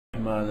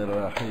الرحمن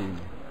الرحيم.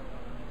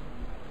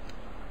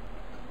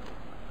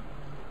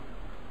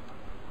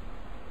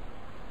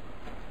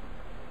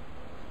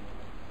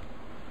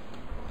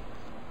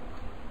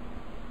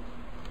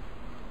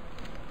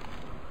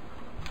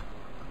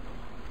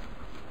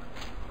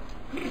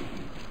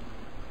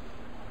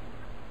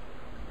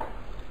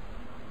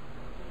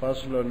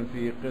 فصل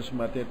في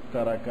قسمة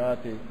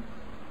التركات.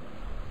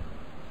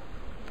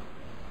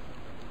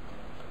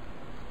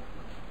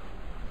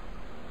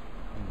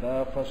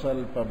 دا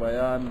فصل په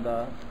بیان دا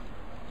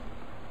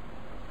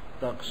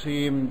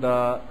تقسیم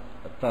دا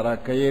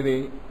ترکې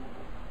دی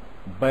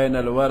بین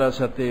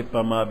الورثه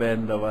په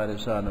مابین د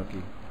وارثانو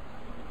کې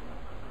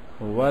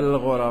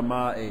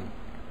والغرماء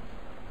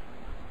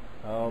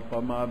او په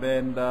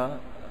مابین دا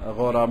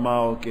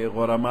غرماو کې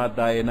غرما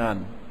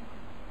داینان.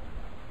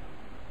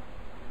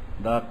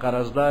 دا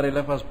قرضدار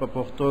لفظ په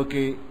پښتو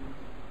کې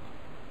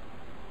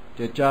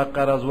چې چا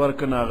قرض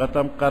ورکنه هغه ته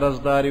هم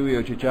قرضداري وي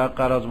او چې چا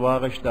قرض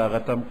واغشت هغه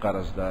ته هم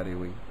قرضداري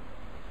وي.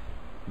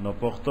 نو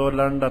پښتو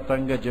لنډه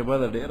تنګه ژبه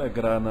ده، ډېره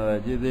ګرانه ده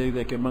چې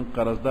دې کې موږ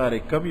قرضداري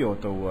کم یو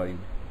ته ووایو.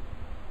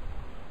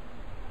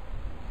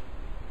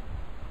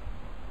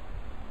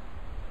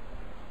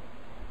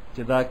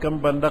 چې دا کم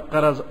بنده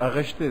قرض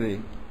اغشتی دی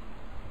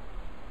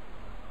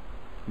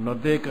نو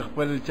دې که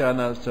خپل چا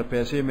نه څه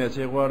پیسې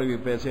میسې غواړي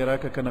پیسې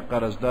راکړه که نه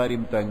قرضداري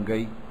م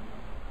تنګوي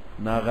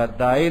نو هغه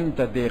داین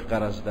ته دې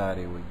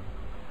قرضداري وي.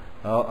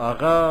 او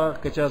هغه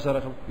که چا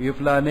سره وي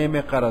فلانې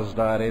مې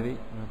قرضدارې دی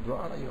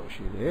دواړه یو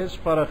شی دی، هېڅ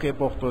فرق یې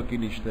پښتو کې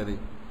نشته دی.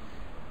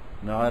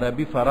 نو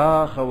عربي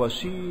فراخه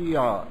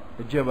وسیعه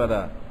ژبه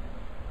ده.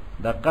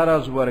 د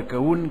قرض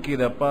ورکوونکي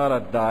دپاره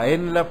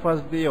داین لفظ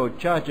دی او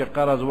چا چې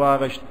قرض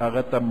واغشت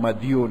هغه ته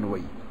مدیون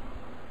وي.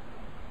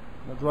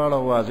 دواړه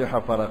واضحه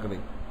فرق دی.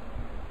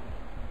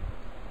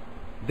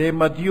 د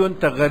مدیون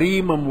ته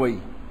غریم هم وي،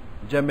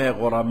 جمع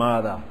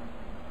غرما ده.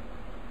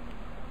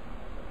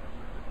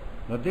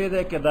 نو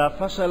دې کې دا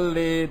فصل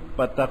دی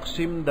په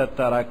تقسیم د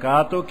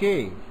ترکاتو کې.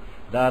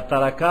 دا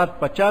ترکات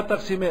په چا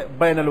تقسیم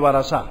بین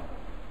الورثه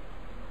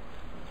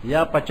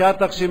یا په چا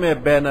تقسیم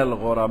بین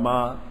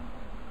الغرما.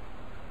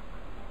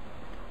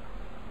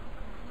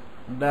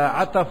 دا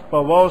عطف په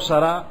واو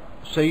سره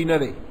صحیح نه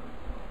دی.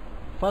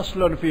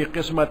 فصل فی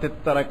قسمت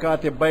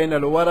الترکات بین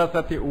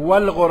الورثه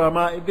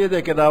والغرماء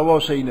دې کې دا واو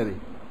صحیح نه دی.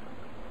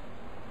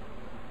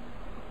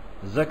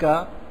 ځکه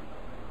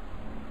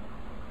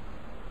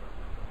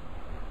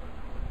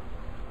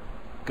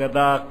که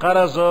دا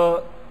قرض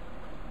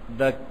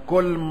د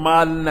کل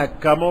مال نه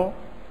کمو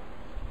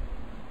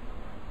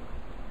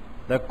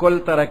د کل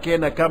ترکې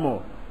نه کمو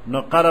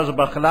نو قرض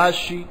به خلاص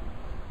شي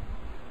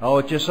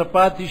او چې څه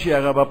پاتې شي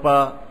هغه به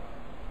په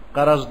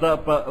قرض د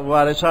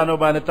وارثانو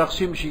باندې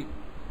تقسیم شي.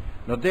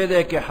 نو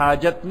دې کې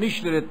حاجت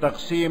نشته د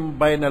تقسیم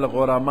بین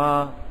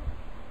الغرما.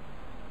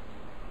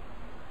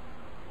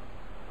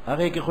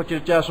 هغې کې خو چې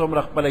چا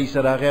څومره خپله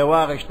حصه د هغې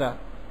واغېشته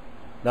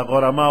د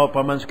غرماو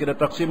په منځ کې د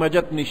تقسیم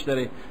حاجت نشته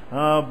دی.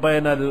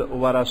 بین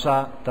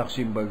الورثه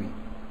تقسیم به وي.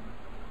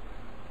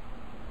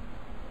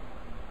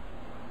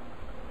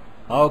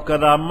 او که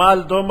دا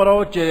مال دومره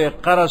و چې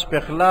قرض پې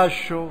خلاص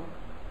شو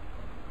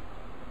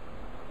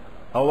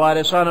او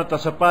وارثانو ته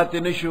څه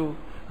پاتې نه شو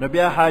نو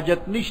بیا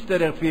حاجت نشته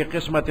دی فی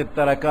قسمت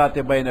الترکات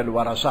بین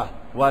الورثه.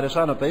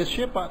 وارثانو ته هېڅ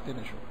شی پاتې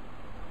نه شو.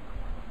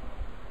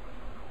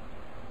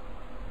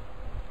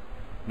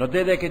 نو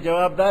دې کې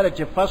جواب دار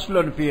چې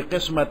فصل فی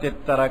قسمت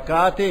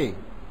الترکات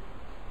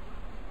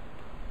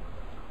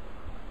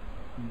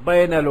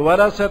بین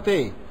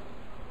الورثه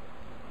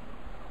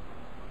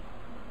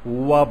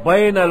و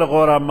بین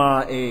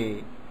الغرماء.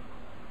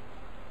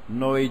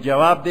 نو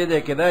جواب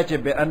دې کې دا چې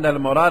بأن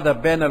المراد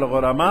بین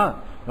الغرماء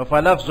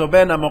فلفظ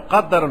بین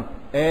مقدر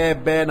اي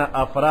بين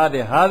افراد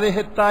هذه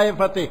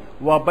الطائفه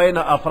وبين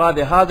افراد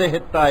هذه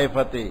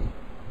الطائفه.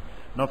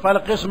 نو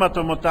فالقسمه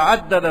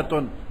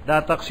متعدده دا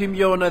تقسیم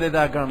یو نه دی،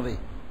 دا ګڼ دی.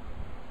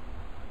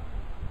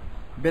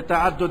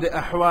 بتعدد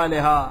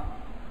احوالها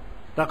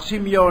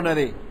تقسیم یو نه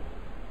دی.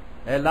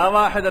 لا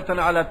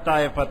واحده على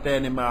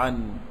الطائفتين معا.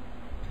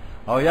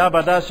 او یا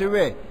به داسې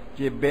وی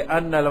چې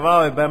بأن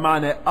الواو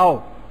بمعنى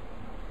او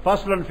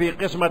فصل في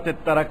قسمة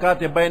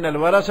التركات بين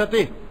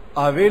الورثة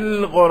او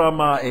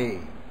الغرماء.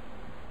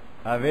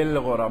 او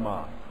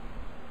الغرماء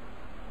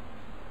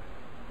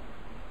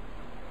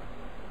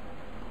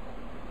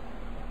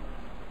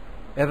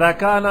إذا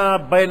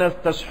كان بين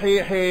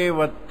التصحيح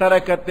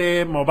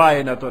والتركة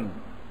مباينة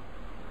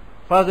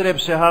فاضرب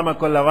سهام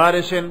كل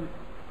وارث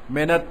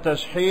من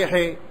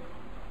التصحيح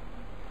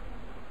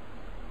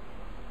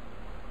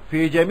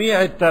في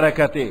جميع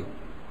التركة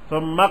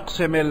ثم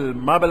اقسم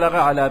المبلغ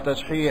على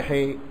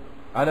التصحيح.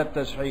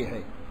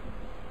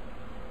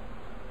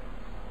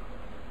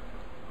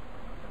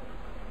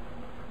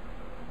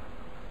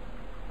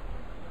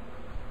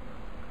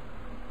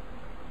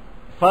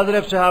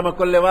 فاضرب سهام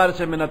كل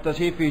وارث من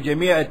التصحيح في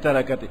جميع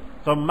التركة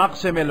ثم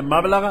اقسم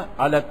المبلغ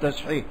على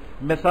التصحيح.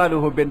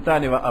 مثاله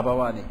بنتان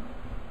وأبوان.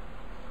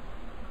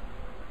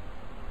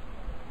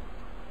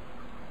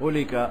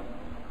 اولیکا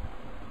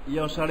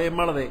یو سړی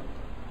مړ دی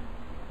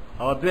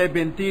او دوی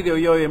بنتی دی او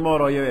یو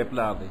مور او یو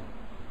پلار دی.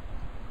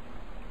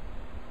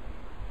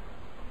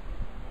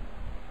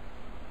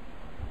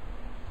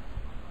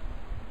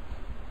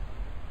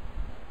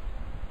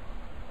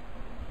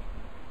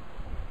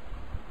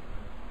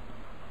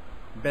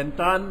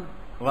 بنتان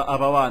و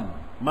ابوان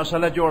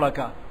مسئله جوړه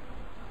کا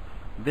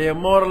د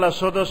مور له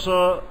سدس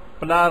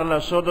پلار له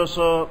سدس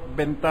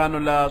بنتانو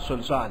له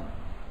سلسان.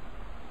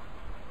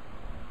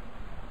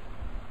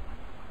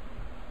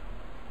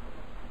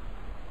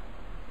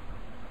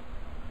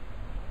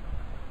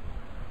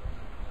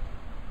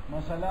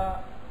 مسئله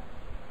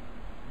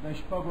د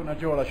شپږو نه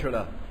جوړه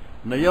شوله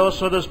نو یو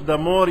سدس د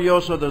مور یو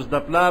سدس د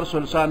پلار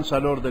سلسان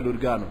څلور د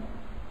لورګانو.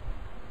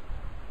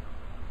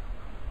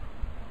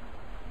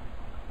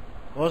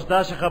 اوس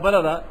داسې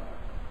خبره ده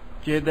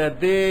چې د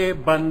دې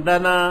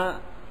بندنه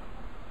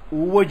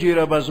اووه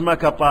جیره به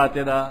ځمکه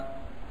پاتې ده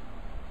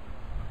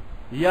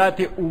یا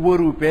تې اووه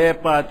روپۍ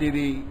پاتې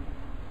دي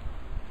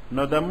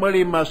نو د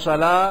مړي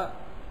مسله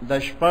د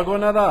شپږو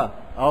نه ده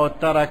او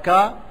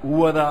ترکه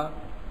اووه ده.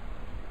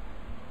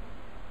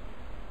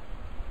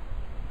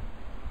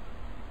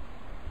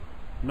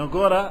 نو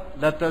ګوره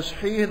د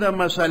تصحیح د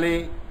مسلې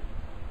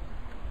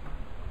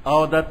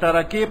او د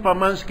ترکې په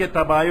منځ کې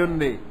تباین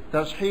دی.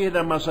 تصحیح د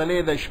مسلې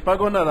د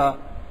شپږو نه ده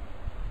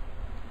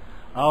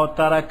او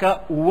ترکه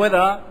اووه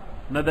ده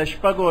نو د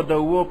شپږو د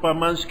اووه په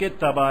منځ کې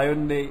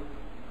تباین دی.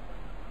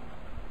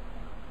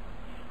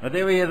 نو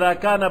دی وایي اذا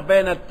کان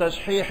بین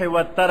التصحیح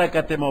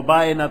والترکة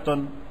مباینة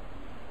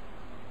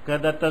که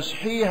د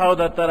تصحیح او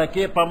د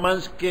ترکې په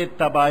منځ کې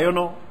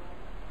تباینو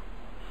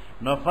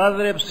نو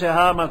فاضرب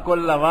سهام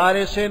کل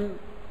وارث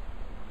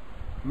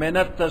من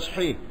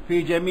التصحیح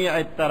فی جمیع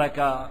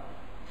الترکه.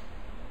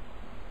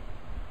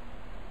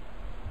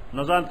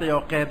 نو ځان ته یو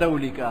قاعده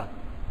ولیکه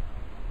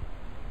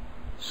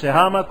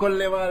سهام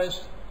کل وارث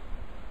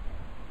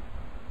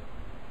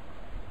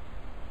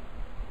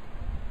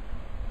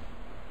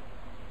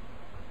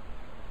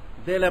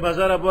دې له به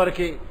ضرب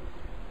ورکړي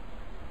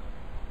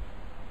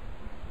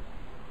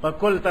په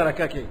کل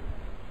ترکه کې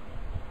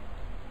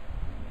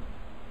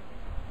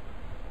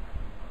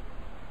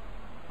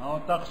او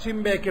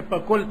تقسیم به کې په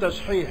کل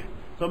تصحیح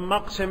ثم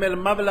اقسم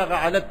المبلغ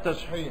على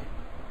التصحیح.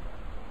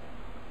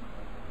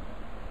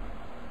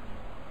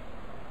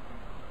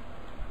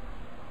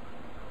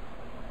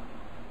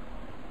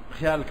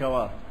 خیال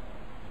کوا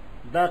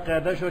دا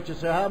قاعده شو چې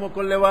سهام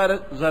کل وارث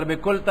ضرب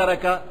کل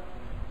ترکه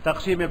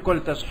تقسیم کل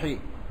تصحیح.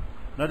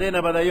 نو دې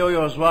نه به د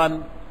یو ځوان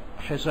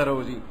حصه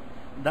روزي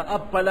د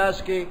اب په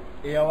لاس کې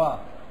یوه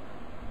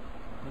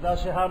دا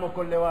سهام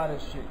کل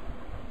وارث شي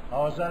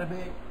او ضرب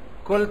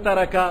کل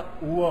ترکه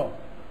اووه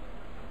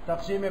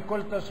تقسیم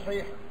کل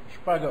تصحیح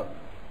شپږ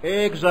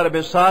ایک ضرب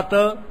سات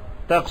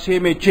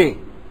تقسیم چھ.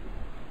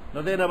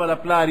 نو دې نه به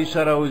د پلار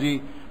حصه روزي.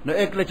 نو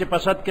ایک له چې په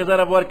ست کې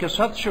ضرب ورکې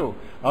ست شو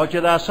او چې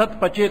دا ست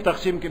په چھ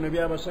تقسیم کې نو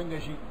بیا به څنګه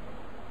شي؟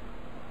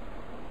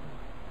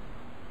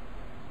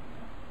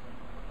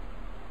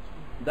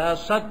 دا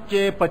ست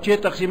چې په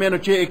چھ تقسیمې نو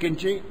چھ ایک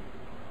انچی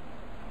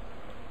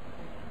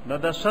نو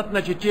دا ست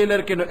نه چې چھ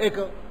لرکې نو ایک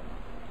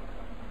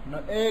نو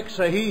ایک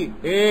صحیح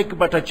ایک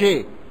بټه چھ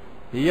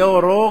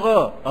یو روغ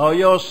او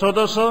یو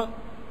سدس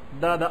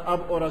دا د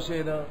اب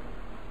ورسېده.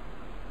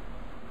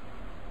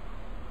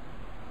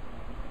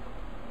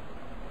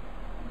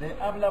 د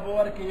اب له به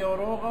ورکې یو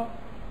روغ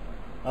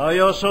او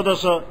یو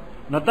سدس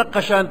نو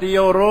دقه شانتې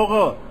یو روغ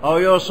او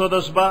یو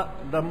سدس به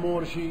د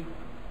مور شي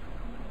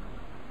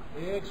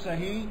ایک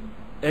صحیح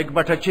ایک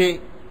بټه چھ.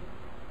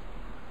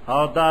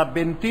 او دا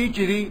بنتی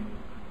چې دي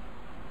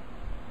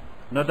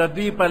نو د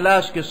دې په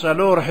لاس کې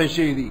څلور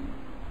حصې دي.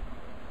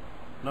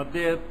 نو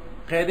دې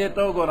قاعدې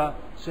ته وګوره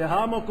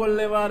سهام کل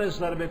وارث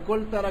ضرب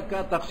کل ترکه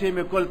تقسیم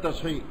کل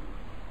تصحیح.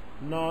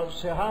 نو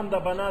سهام د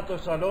بناتو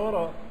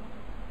څلورو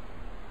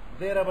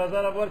دیره به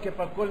ضرب ورکې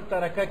په کل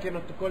ترکه کې نو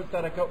کل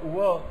ترکه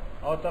اووه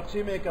او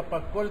تقسیم یې که په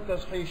کل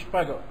تصحیح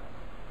شپږ.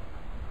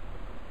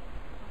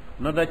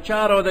 نو د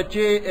چار او د چھ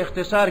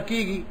اختصار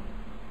کیږي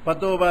په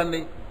دو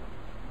باندې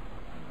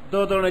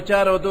دو دونه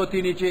چار او دو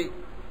تینی چھ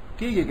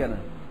کیږي که نه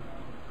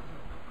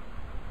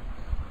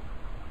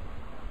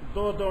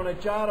دو دونه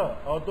چار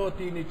او دو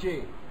تینی چھ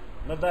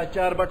نو دا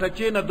چار بټه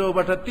چھ نه دو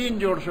بټه تین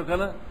جوړ شو که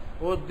نه.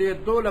 او دې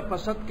دو له په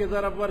ست کې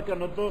ضرب ورکړه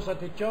نو دو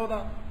سطح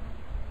 14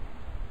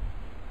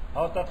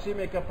 او تقسیم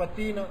یې که په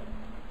تین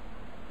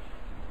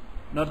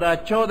نو دا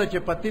 14 چې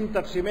په تین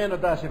تقسیمې نو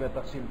داسې به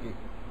تقسیم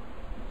کېږي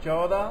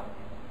 14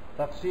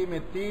 تقسیم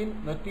تین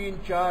نو تین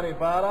چار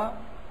 12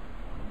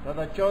 نو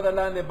دا 14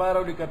 لاندې 12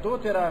 ولیکه دو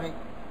ته راغی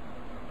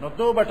نو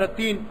دو بټه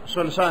تین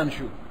سلسان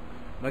شو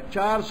نو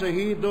چار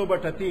صحیح دو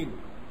بټه تین.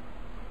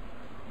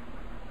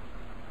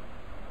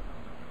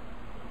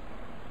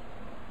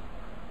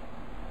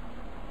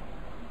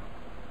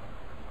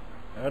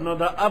 نو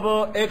دا اب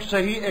ایک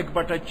صحیح ایک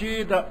بٹا چی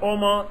دا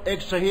ام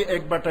ایک صحیح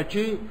ایک بٹا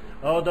چی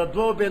اور دا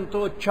دو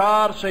بنتو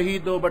چار صحیح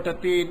دو بٹا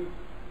تین.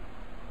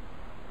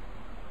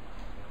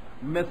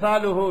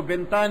 مثاله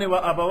بنتان و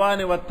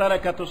ابوان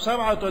والتركة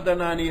 7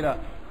 دنانير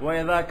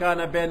وإذا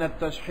كان بين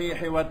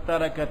التصحيح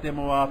والتركة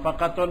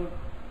موافقة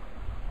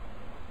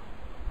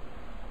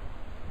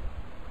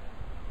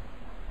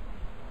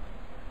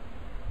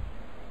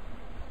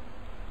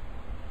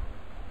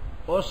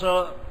اوس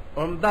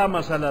عمده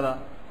مسله ده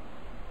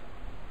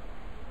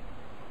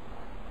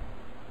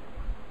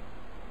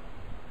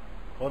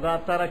خدا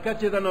ترکه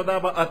چې ده نو دا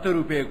به 8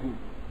 روپۍ کو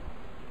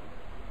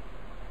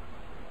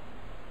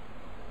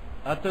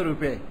 8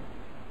 روپۍ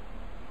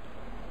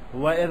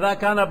واذا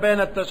كان بين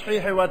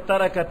التصحيح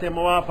والتركه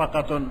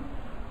موافقه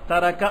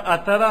ترکه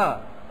 8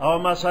 او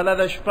مسله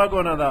د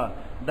شپږو نه ده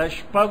د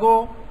شپږو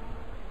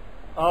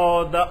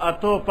او د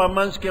 8 په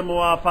منځ کې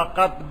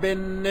موافقت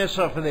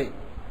بالنصف دی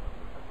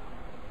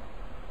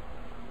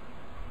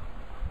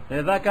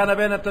اذا كان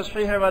بين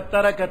التصحيح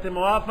والتركه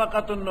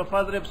موافقه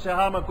فاضرب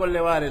سهام كل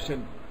وارث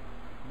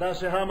دا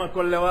سهام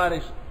كل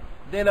وارث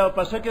دی له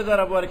پس کې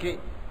ضرب ورکی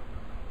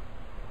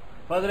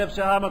فاضرب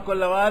سهام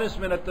كل وارث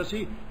من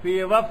التصحيح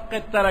في وفق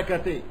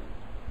التركه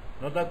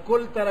نو دا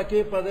کل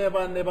ترکه په دې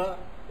باندې با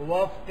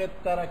وفق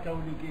الترکه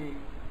ولیکي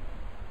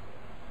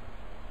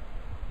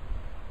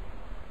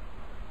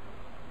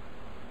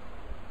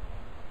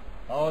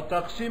او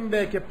تقسیم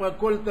به کې په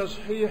کل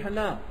تصحیح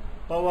نه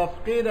په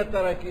وفقی د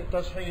ترکه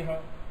تصحیح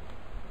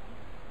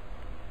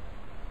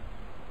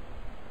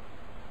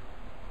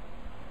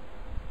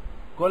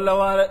كل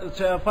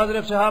وارث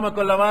فاضرب سهام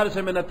كل وارث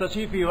من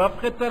التصحيح في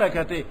وفق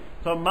التركه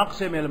ثم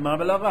اقسم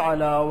المبلغ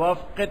على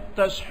وفق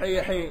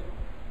التصحيح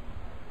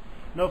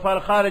نو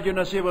فالخارج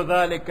نصيب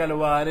ذلك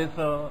الوارث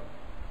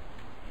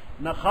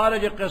نو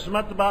خارج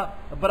قسمت با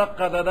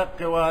برق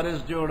دق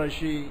وارث جوړ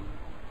شي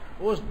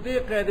اوس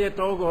دې قاعده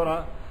ته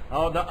وګوره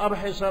او د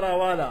ابحث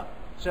والا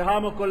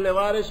سهام كل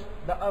وارث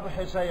د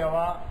ابحث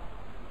یوا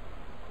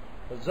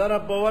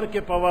ضرب باور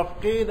کې په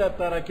وفقی د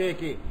ترکه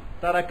کې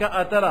ترکه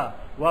اترا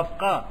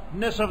وفقا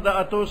نصف د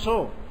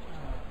 800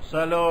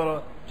 سلور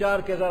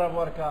 4 کې ضرب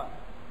ورکا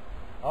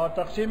او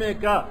تقسیم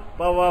کا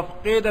په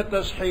وفقی د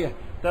تصحیح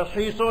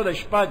تصحیح د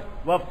شپږ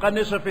وفقا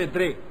نصف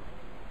 3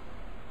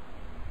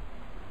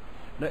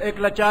 نو 1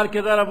 ل 4 کې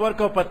ضرب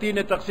ورکا په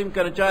 3 تقسیم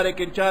کړه 4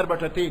 کې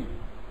 4/3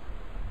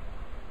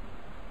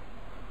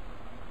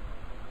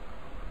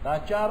 دا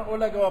 4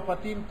 اولګه په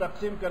 3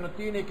 تقسیم کړه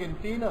 3 کې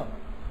 3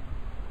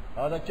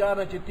 او دا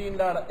 4 چې 3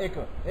 لاړ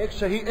 1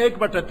 صحیح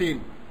 1/3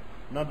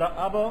 نو دا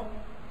اب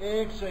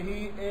 1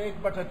 صحیح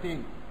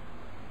 1/3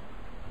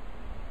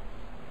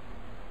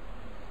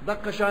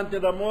 دقه شانته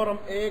د مورم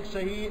 1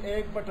 صحیح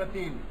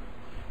 1/3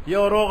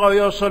 یو روغ او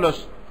یو ثلث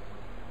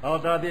او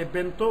دا د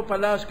بنتو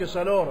پلاس کې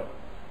سلور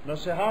نو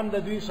سهام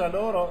د دوی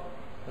سلور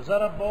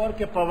ضرب باور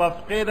کې په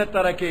وفقې د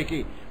ترکه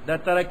کې د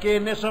ترکه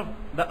نصف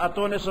د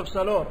 8 نصف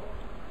سلور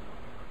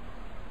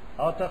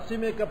او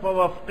تقسیم کې په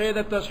وفقې د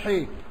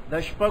تصحیح د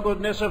شپږو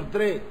نصف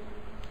 3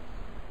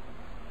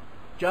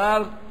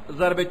 4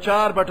 ضرب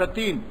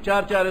 4/3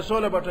 4 4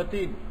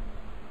 16/3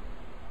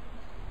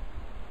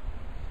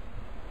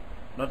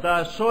 نو دا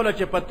 16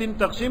 چې په 3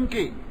 تقسیم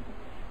کی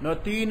نو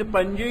 3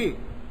 5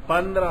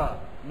 15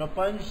 نو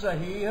 5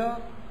 صحیح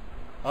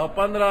او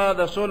 15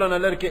 د 16 نه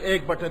لر کې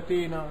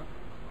 1/3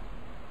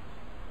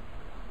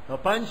 نو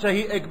 5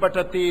 صحیح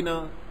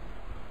 1/3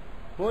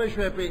 پوه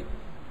شوې په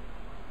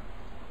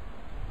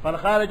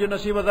فالخارج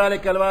نصيب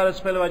ذلك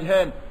الوارث في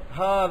الوجهين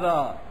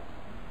هذا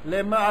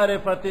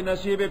لمعرفة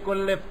نصيب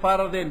كل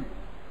فرد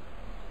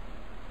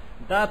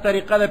دا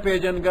طریقه د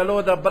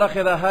پیژنګلو د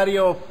برخه د هر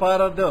یو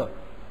فرد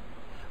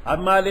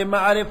اما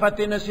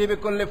لمعرفة نصيب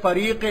كل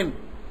فريق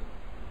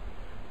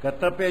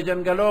کته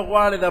پیژنګلو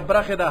غواړي د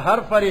برخه د هر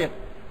فریق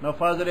نو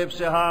فاضرب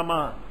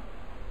سهاما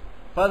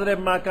فاضرب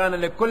ما كان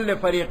لكل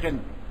فريق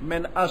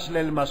من اصل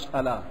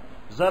المسألة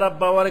ضرب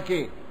باور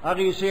کې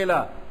اغي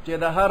سیلا چې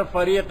د هر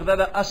فریق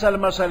د اصل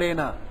مسلې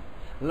نه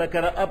لکه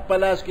اب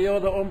پلاس کې یو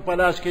د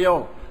پلاس کې یو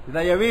د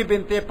یوې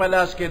بنتې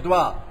پلاس کې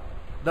 2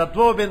 د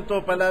 2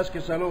 بنتو پلاس کې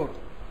سلور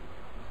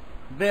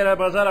ډېر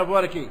بازار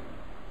ورکی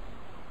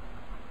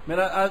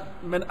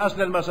من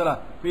اصل المسألة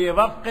في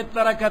وفق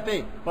التركة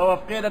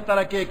فوفق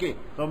التركة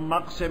ثم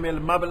اقسم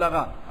المبلغ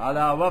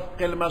على وفق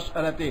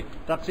المسألة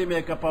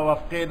تقسيمك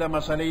فوفق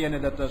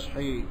مسألة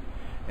التصحيح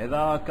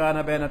إذا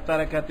كان بين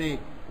التركة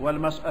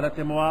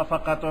والمسألة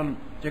موافقة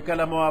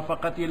تكل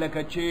موافقتي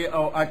لك شيء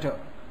أو أت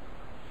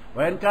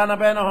وإن كان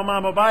بينهما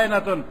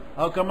مباينة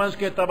أو كمنس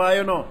كي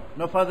تباينه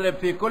نفضرب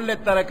في كل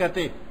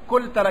التركة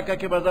كل تركة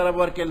كي بضرب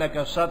ورك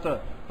لك سط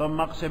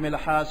ثم اقسم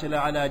الحاصل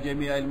على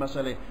جميع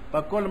المسألة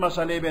فكل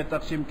مسألة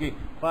بتقسيم كي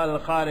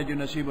فالخارج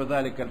نصيب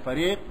ذلك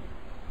الفريق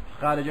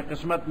خارج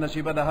قسمت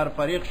نصيب ده هر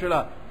فريق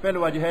شلا في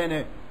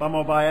الوجهين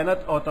فمباينة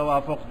أو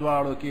توافق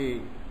دوارو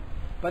كي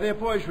پده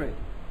پوشوه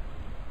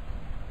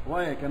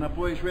وای کنه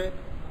پوشوه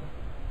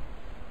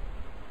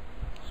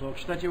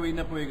سوکشتا چه وی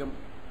نپویگم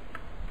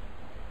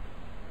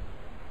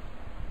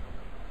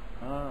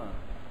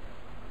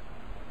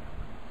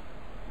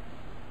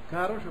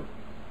کارو شو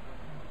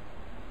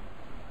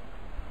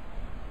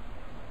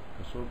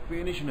که سوک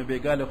پوی نشو نو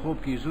بیگال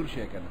خوب کی زور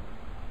شه کنه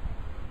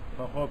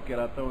فا خوب کی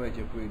راتا ہوئے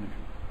چه پوی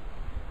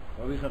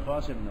نشو وی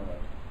خفاسم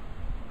نوائی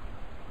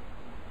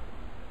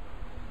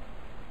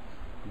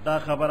دا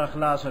خبر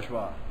اخلاص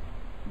شوا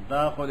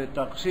دا خود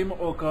تقسیم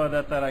او که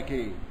دا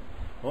ترکی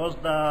اوس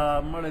دا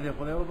مړ دی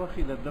خدای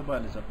وبخي د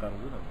باندې څه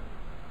قرضونه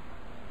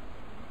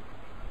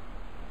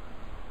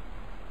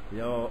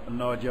یو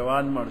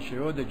نوجوان مړ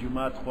شوی د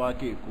جومات خوا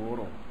کې کور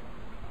و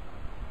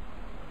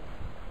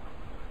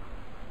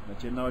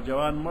چې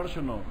نوجوان مړ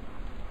شو نو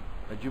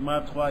د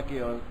جومات خوا کې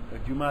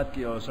جومات کې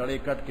یو سړی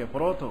کټ کې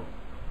پروت و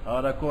او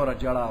د کوره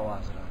جړه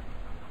آواز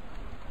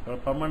راغی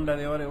په منډه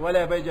دی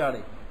ولې به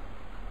جاړې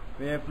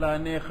وی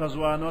پلانې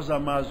ښځوانو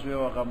زما زوی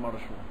و هغه مړ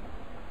شو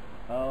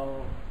او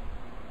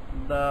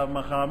د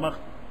مخامخ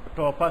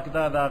ټوپک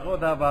دا د هغه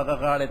دا به هغه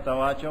غاړې ته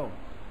واچو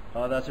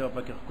او داسې به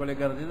پکې ښکلې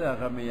ګرځېده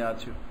هغه مې یاد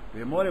شو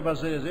وی مورې بس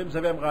زه یم زه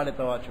به هم غاړې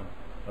ته واچوم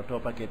او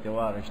ټوپک یې ترې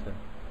واخېسته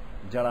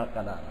جړه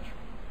قلاره شو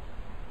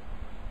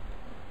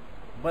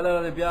بله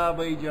ورځ بیا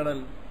به یې جړل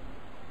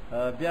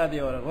بیا دې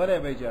ولې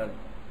به یې جړل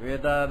وی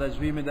دا د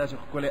زوی مې داسې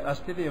ښکلې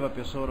استې دی به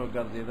پې سورو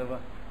ګرځېده به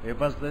وی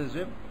بس د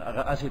زوی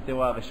هغه اسې ترې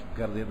واخېست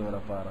ګرځېدو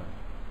لپاره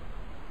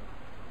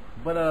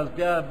بله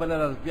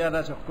ورځ بیا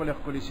داسې ښکلې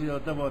ښکلې سي او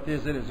ته به ورته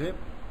یې زلې زوی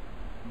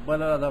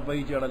بله ورځ به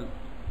یې جړل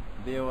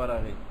دی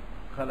ورغی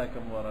خلک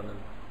هم ورغلل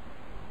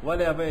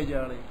ولې به یې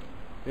جاړئ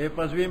وی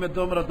په زوی مې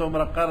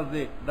دومره قرض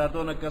دی دا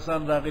دونه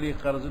کسان راغلي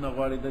قرضونه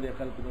غواړي د دې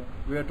خلکو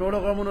وی ټولو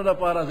غمونو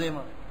لپاره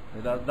ځیمه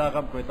دا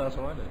غم کوی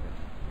تاسو وایئ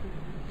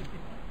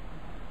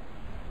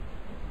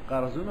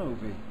قرضونه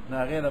وکړي د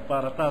هغې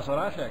لپاره تاسو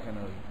راشئ که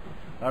نه وي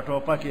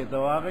ټوپک یې د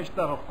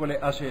واخېسته ښکلې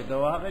اس یې د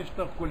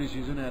واخېسته ښکلې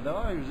څیزونه یې د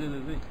واخېست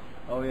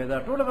او دا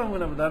ټول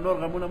غمونه دا نور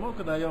غمونه مو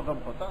که دا یو غم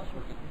خو تاسو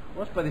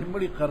اوس په دې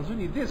مړي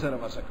قرضونه دې سره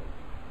بسه کوو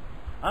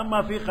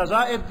اما فی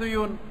قضاء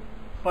الدیون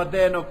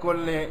فدین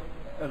کل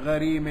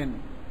غریم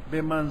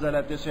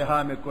بمنزلة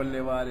سهام کل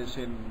وارث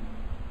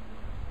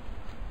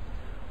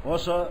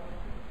اوس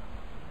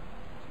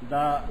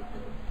دا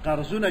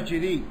قرضونه چې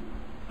دي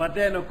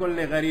فدین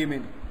کل غریم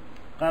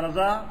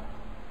قرضه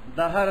د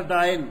هر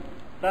داین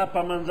دا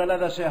په منزله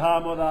د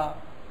سهامو ده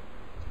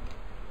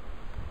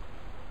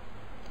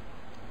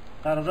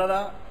قرضه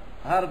ده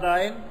هر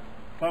داین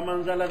په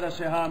منزله د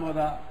سهامو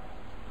ده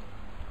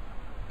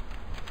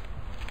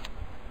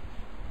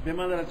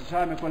بمنزلة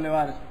سهام كل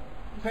وارث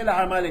في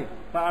العمل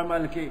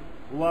فعمل كي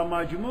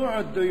ومجموع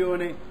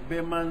الديون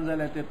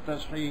بمنزلة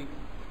التصحيح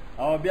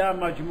او بیا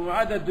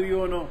مجموعه د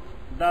دیونو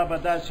دا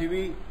بداسي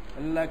وي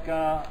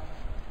لکه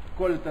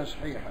کل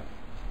تصحیحا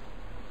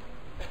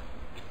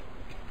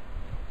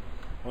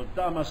او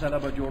دا مسله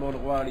به جوړول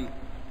غواړي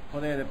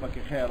خدای دې پکې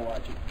خیر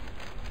واچي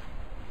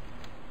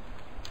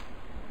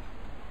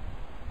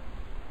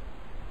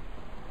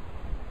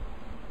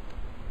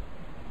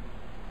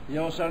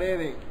یو سړی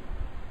دی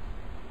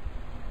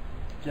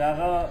چې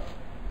هغه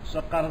څه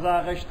قرضه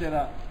اخیستې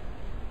ده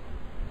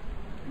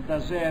د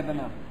زید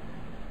نه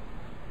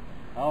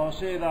او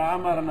څه د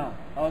عمر نه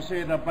او څه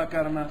د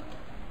بکر نه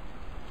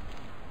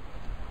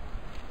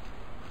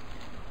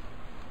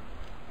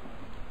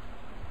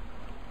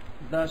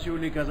داسې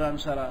ولیکه ځان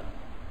سره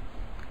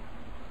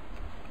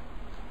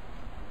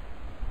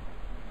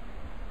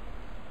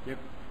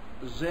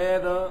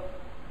زید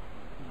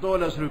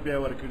 12 روپۍ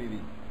ورکړي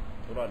دي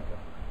قرآن کا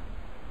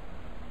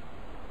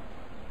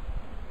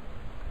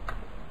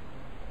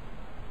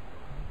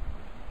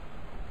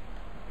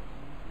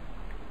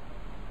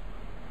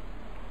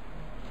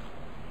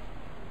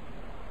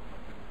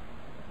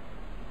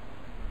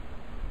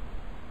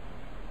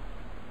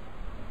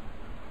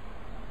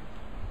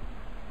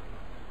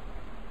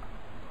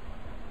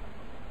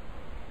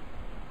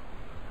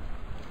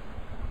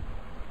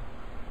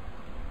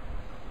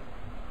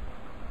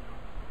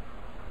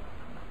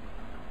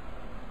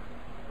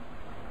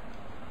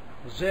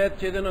زید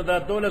چې دنو دا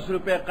 12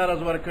 روپۍ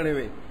قرض ورکړی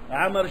وي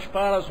عمر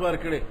 14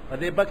 ورکړي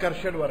دې بکر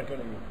 6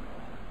 ورکړي وي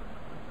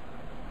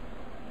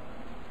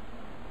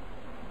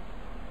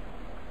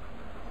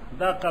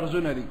دا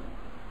قرضونه دي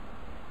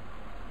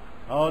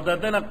او د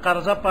دنه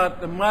قرضه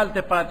پات مال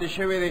ته پاتې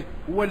شوی دی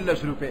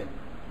 12 روپۍ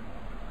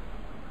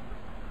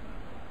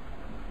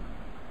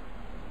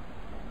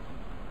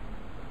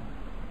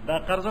دا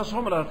قرضه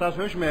څومره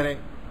تاسو وشمېرئ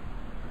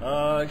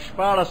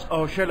 14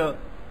 او 6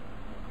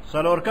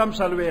 څلور کم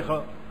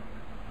څلوېښت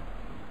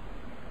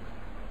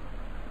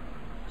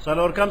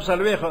څلور کم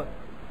څلوېښت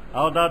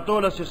او دا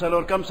 12 چې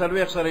څلور کم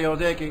څلوېښت سره یو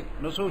ځای کې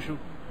نو څو شو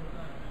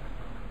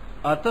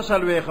 8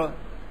 څلوېښت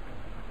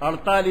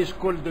 48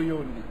 کل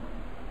دیون دي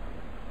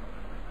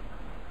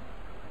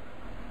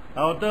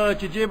او ته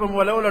چې جیب هم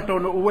وله ولټو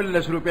نو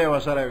 19 روپۍ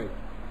ورسره وي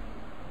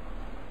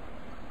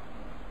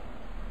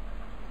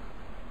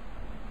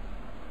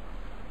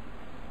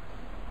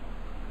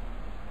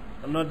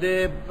نو د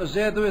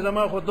زید وی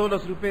زما خو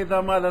 12 روپۍ دا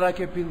مال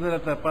راکې 15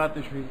 ته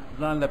پاتې شوي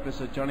ځان له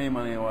پسې چڼې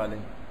منې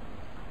والې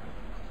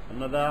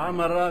نو دا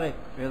عمر راغی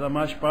وی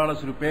زما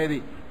 14 روپۍ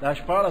دي دا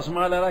 14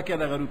 مال راکې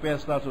دغه روپۍ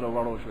ستاسو له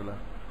وړو شوله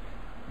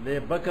د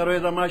بکر وی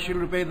زما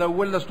 20 روپۍ د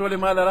 19 ټولې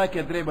مال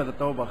راکې 3 به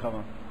درته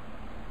وبخمه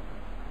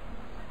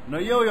نو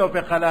یو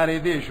په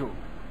قلارېدی شو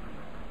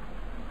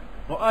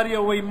خو هر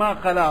یو وی ما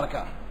قلار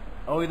کا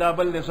او دا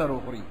بل دې سر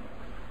وخوري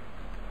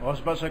اوس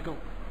به څه کوو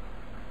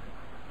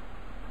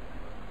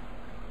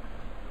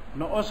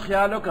نو اوس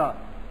خیال وکړه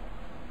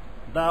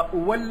دا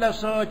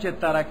 19 چې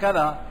ترکه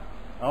ده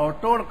او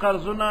ټول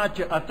قرضونه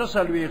چې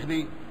 48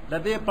 دي د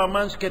دې په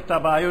منځ کې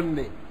تباین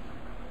دی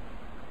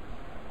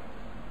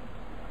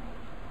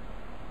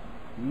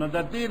نو د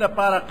دې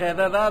دپاره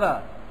قاعده دا ده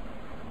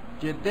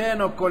چې دین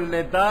کل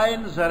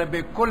داین ضرب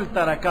کل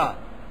ترکه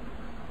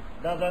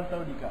دا ځان ته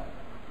ولیکه.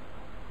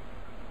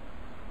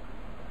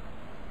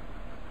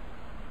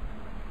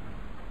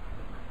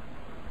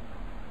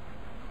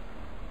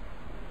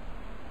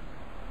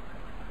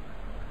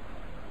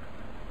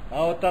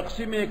 او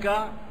تقسیم یې کا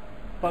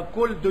په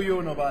کل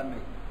دیونو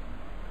باندې.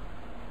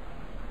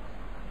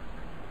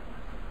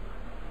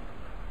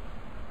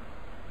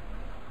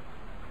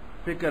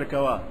 فکر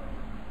کوا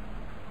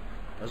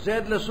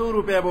زید له 100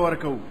 روپۍ به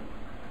ورکو،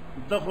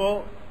 ده خو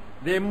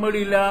د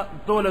مړي له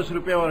 12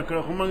 روپۍ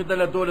ورکړه، خو موږ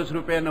دله 12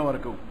 روپۍ نه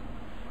ورکو.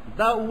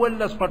 دا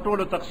 19 په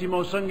ټولو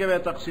تقسیمو. څنګه به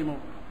تقسیمو؟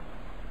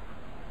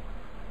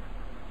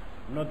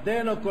 نو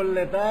دین کل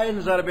داین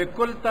ضرب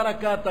کل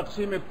ترکه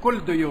تقسیم کل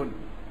دیون.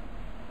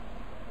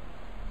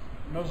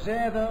 نو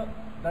زید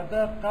د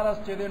ده قرض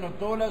چې دی نو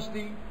 12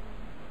 دی،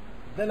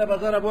 دله به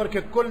ضرب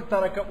ورکړي کل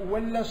ترکه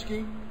 19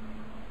 کی،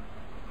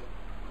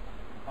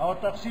 او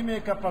تقسیم یې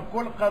که په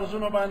کل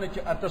قرضونو باندې چې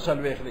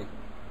 48 دی.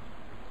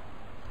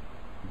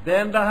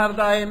 دین د هر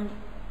داین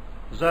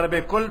ضرب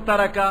کل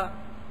ترکه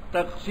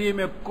تقسیم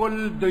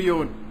کل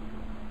دیون.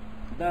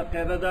 دا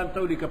قاعده ځان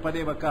ته ولیکه، په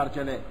دې به کار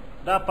چلی.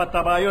 دا په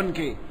تباین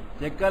کې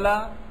چې کله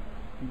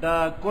د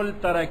کل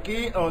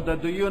ترکې او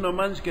د دیونو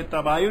منځ کې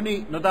تبایني،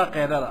 نو دا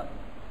قاعده ده.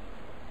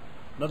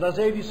 نو د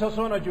زیدي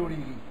څونه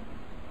جوړېږي؟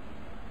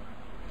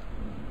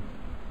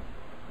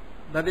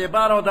 د دې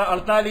 12 او د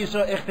 48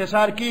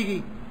 اختصار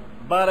کېږي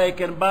 12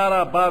 ایکن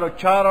 12 12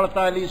 4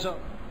 48.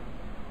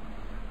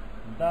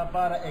 دا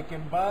 12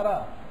 ایکن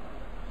 12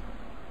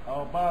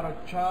 او 12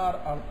 4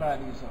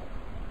 48.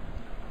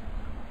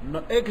 نو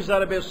 1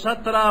 ضرب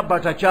 17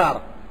 بٹا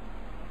 4.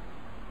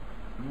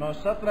 نو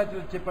 17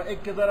 چې په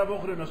 1 کې ضرب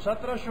وخوري نو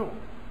 17 شو،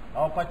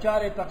 او په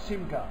 4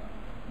 تقسیم کا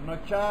نو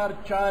 4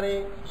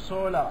 4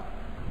 16.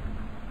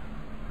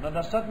 نو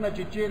د 7 نه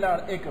چې 4 لاړ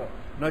 1،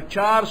 نو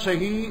 4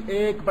 صحیح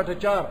 1 بٹا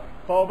 4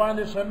 په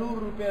باندې 100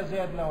 روپۍ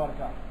زید له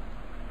ورکا.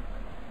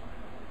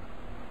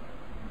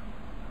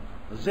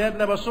 زید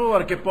له بسو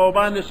ورکې په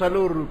باندې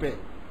 100 روپۍ.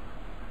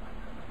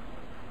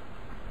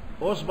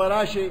 اوس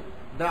براشي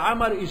د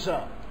عمر عیسی،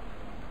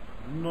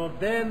 نو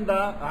دین د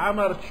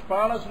عمر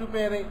 14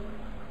 روپۍ دی.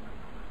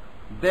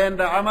 دین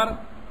د عمر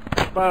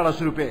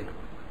 14 روپۍ.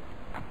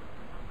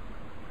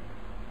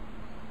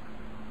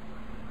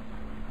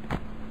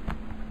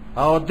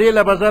 او دی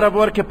له به ضرب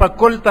ورکې په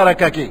کل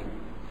ترکه کې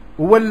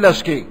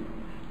 19 کې،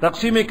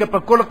 تقسیم یې که په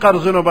کل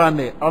قرضونو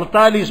باندې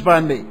 48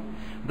 باندې.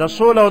 د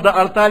 16 او د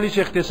 48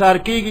 اختصار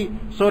کېږي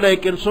 16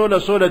 ایکن 16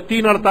 16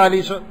 3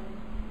 48.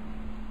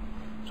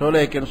 16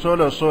 ایکن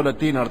 16 16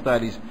 3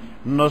 48.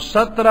 نو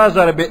 17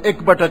 ضرب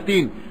 1 بٹا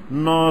 3.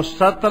 نو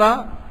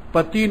 17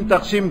 په 3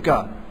 تقسیم کا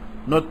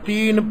نو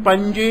 3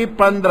 5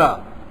 15.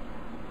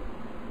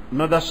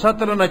 نو د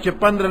 17 نه چې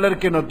 15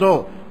 لرکې نو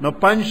 2، نو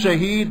 5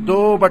 صحیح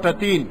 2 بٹا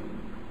 3.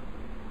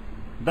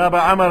 دا به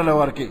عمر له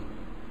ورکې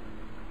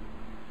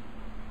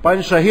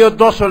 5 صحیح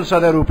 2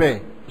 سلسله روپۍ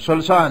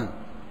سلسان.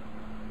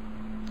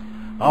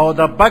 او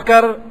د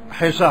بکر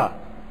حصہ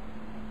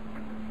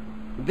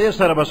دې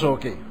سره به څه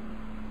وکړي؟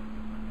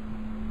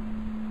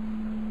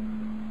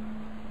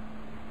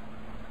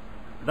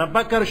 د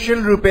بکر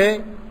 20 روپۍ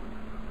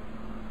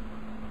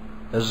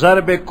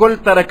ضرب کل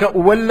ترکه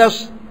 19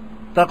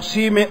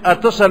 تقسیم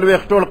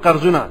 48 ټول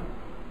قرضونه.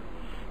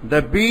 د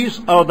 20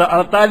 او د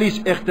 48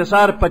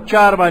 اختصار په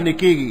 4 باندې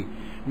کېږي.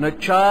 نو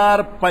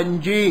 4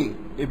 5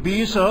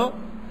 20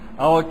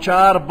 او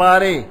 4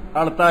 12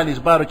 48.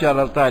 12 4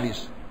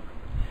 48.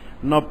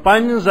 نو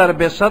 5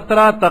 ضرب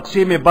 17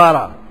 تقسیم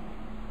 12.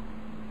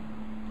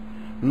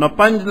 نو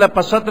 5 له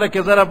په 17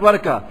 کې ضرب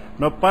ورکا،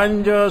 نو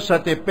 5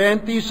 7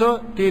 35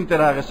 3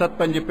 تراغه 7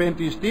 5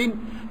 35 3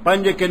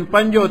 5 کن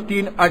 5 او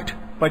 3 8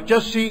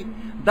 85.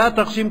 دا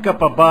تقسیم کا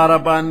په 12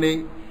 باندې.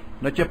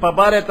 نو چې په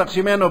 12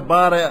 تقسیمه نو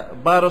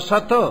 12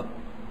 7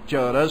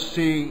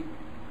 84.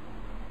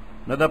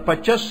 نو د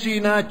 85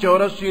 نه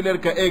 84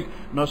 لرکه 1،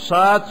 نو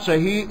 7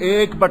 صحیح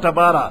 1 بٹا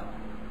 12.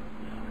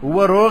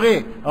 و روغه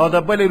او د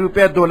بلې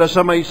روپۍ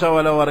 12 حصہ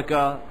ولا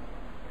ورکا.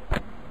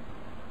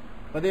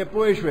 په دې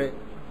پوه شوې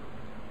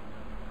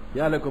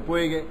یا لکه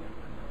پوهېږې؟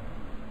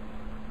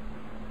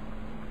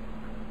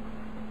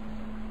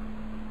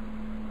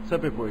 څه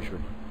پې پوه شوې؟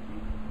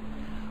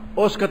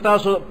 اوس که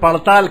تاسو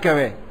پړتال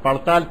کوئ،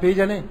 پړتال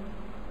پیژنئ؟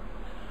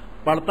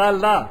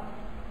 پړتال دا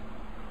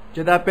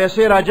چې دا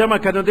پیسې را جمع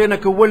کړه نو دې نه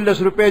که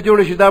 19 روپۍ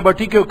جوړې شي دا به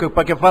ټیک وي، که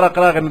پکې فرق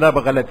راغی نو دا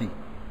به غلطي.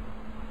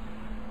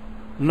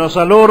 نو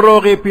 4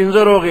 روغې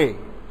 15 روغې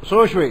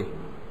څو شوې؟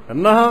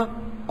 9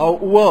 او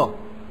 9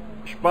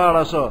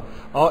 14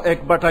 او 1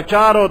 بٹا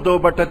 4 او 2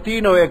 بٹا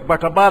 3 او 1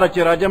 بٹا 12 چې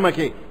را جمع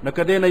کړي نو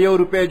که دې نه 1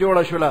 روپۍ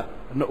جوړه شوله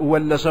نو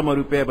 19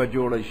 روپۍ به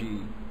جوړه شي.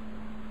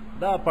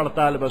 دا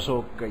پړتال به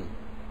څوک کوي؟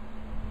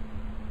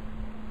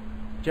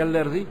 چل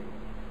درځي؟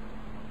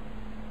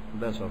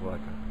 دا صفا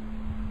کړه.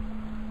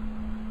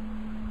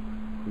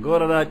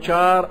 ګوره دا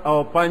 4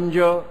 او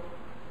 5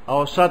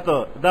 او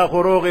 7 دا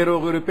خو روغې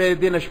روپۍ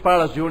دې نه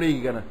 14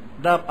 جوړېږي که نه؟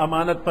 دا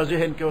امانت په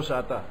ذهن کې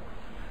وساته.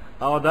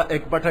 او دا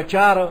 1 بٹا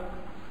 4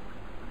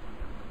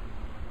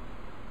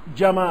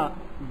 जमा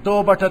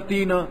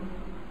 2/3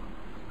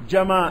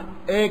 जमा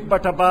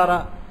 1/12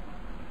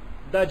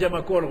 دا جمع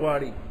کول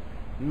غواړي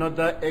نو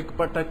د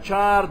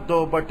 1/4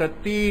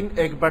 2/3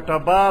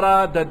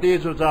 1/12 د دې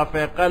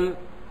اضافه قل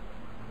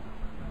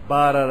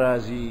 12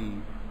 راځي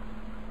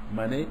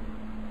معنی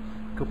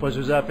که په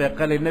اضافه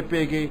قل نه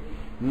پیږي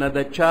نه د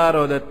 4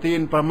 او د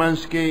 3 په منځ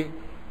کې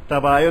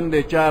تباین د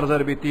 4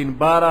 ضرب 3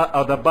 12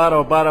 او د 12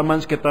 او 12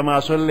 منځ کې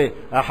تماثل له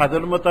احد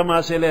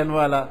المتماثلین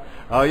والا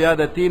او یا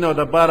د 3 او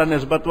د 12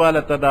 نسبت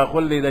والا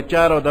تداخل له د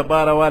 4 او د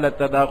 12 والا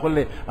تداخل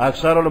له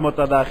اکثر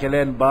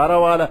المتداخلین 12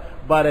 والا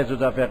 12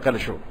 اضافه قل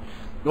شو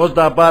اوس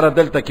دا 12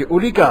 دلته کې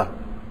اولی کا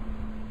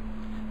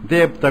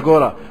دیب تا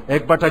ګوره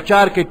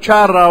 1/4 کې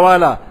 4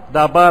 راوالا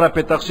دا 12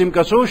 په تقسیم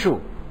کا سو شو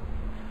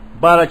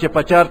 12 چې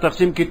په 4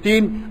 تقسیم کې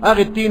 3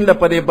 هغه 3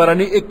 لپاره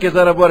برنی 1 کې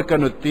ضرب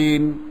ورکنو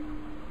 3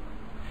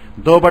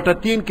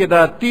 2/3 کې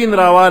دا 3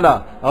 راوالا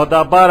او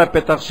دا 12 په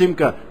تقسیم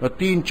کا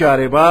 3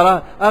 4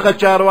 12 هغه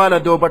 4 والا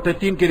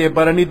 2/3 کې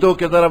برنی 2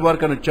 کې ضرب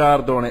ورکنو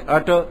 4 2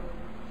 8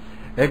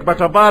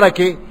 1/12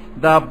 کې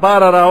دا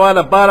 12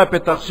 راوالا 12 په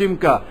تقسیم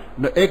کا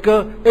نو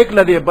 1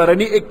 لدی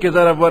برنی 1 کې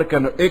ضرب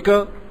ورکنو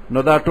 1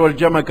 نو دا ټول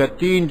جمع کا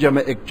 3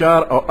 جمع 1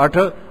 4 او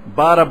 8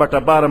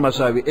 12/12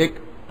 مساوي 1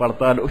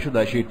 پړتال او شو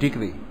دا شی ټیک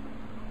دی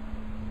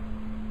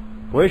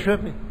پوه شو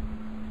په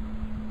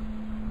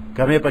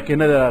کمه پکې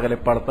نه راغله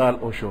پړتال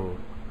او شو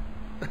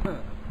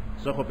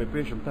زه خو په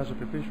پېښم تاسو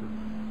په پېښو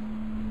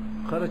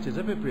خره چې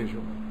زه په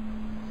پېښو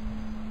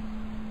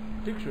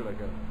ټیک شو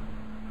راګه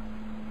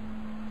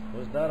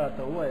اوس دا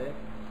راته وایي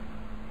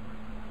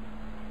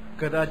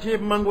کدا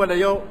جیب منګ ولا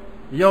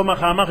یو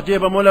مخامخ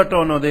جیب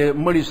مولټو نو د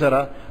مړی سره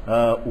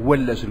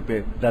 10 روپے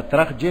دا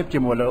ترخ جیب چې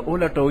مولا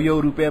اولټو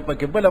 1 روپے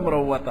پکې بل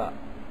مروته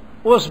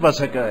اوس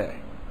بس کوي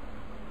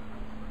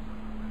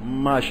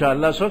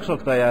ماشاءالله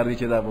څوک تیار دي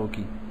چې دا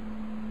وکي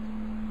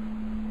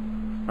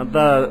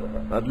دا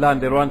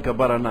ادلان روان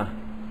کبره نه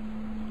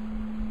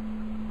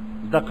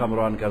دقه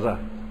روان کزا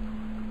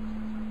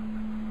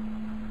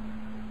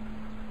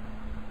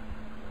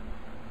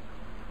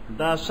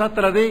دا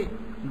 17 دی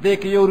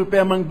دیکھ 1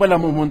 روپے منگ بلا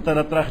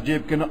مونته ترخ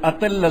جیب کې نو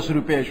 13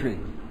 روپے شوي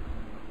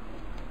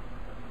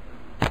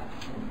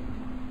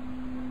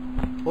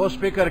اوس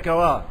فکر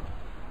کوا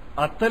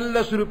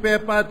 13 روپے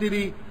پاتې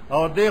دي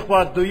او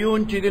دیخوا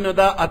دیون چې دی نو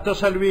دا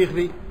 48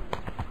 دی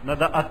نو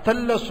دا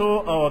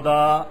 1300 او دا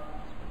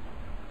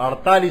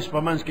 48 په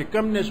منځ کې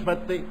کم نسبت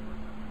دی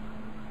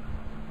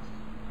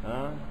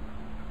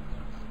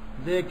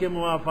دې کې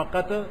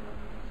موافقت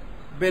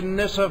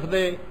بالنصف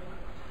دی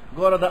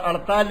ګوره د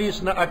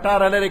 48 نه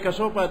 18 لري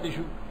کسو پاتې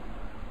شو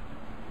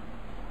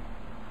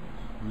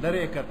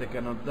لري کته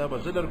کنه دا به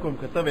زلر کوم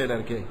کته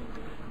ویلر کې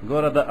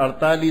ګوره د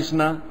 48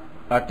 نه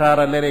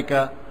 18 لري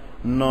کا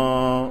نو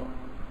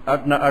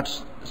 8 نه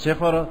 8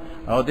 صفر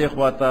او د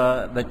خواته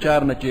د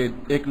 4 نه چې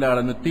 1 لاړ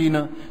نو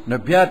 3 نو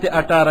بیا ته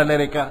 18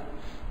 لري کا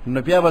نو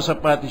بیا به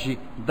پاتې شي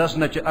 10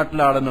 نه چې 8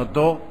 لاړ نو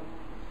 2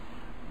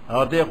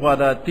 او د خوا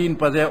د 3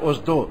 په ځای اوس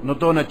 2 نو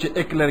 2 نه چې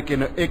 1 لري کې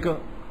نو 1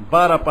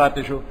 12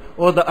 پاتې شو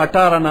او د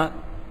 18 نه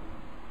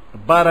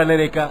 12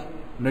 لري کا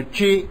نو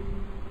چې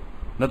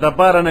نو د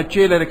 12 نه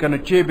چې لري کا نو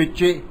چې به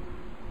چې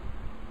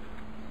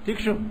ٹھیک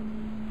شو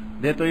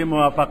دې ته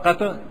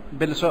موافقت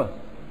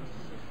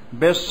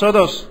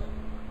بالسدس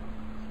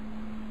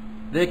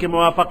دې کې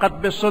موافقت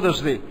بالسدس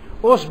دی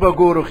اوس به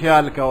ګورو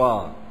خیال کوا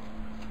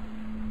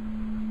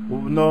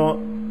نو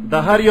د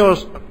هر یو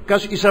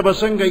کس حساب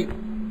څنګه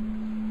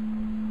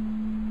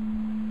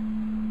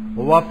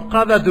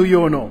وفقه د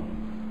دیونو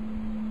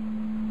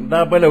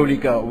دا بلولی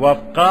کا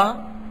وفقه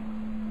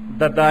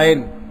د داین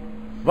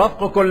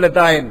وفق کل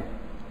داین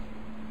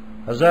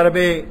ضرب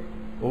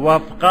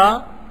وفقه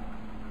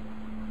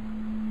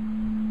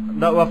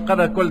دا وفقه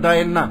د کل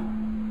داین نه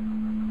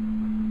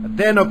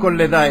دینو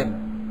کل داین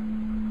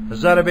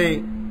ضرب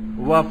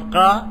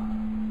وفقه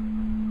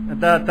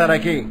دا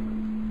ترکی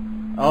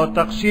او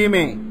تقسیم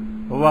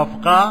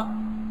وفقه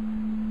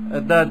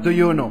دا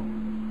دیونو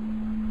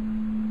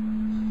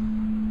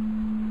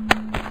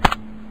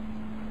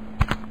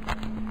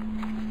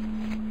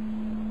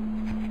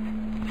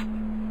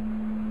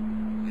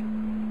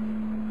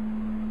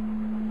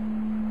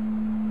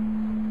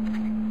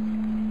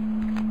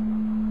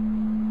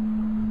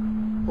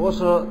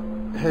اوس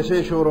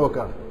حصے شروع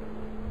کا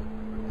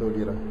تو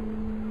ډیره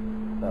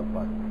دا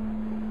پات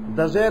د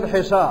زید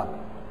حصہ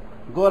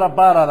ګوره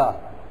 12 دا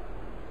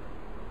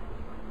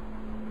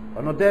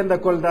نو دین د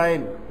کل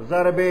داین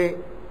ضرب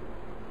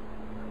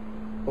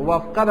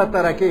وفقه د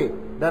ترکه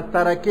د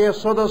ترکه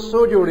سدس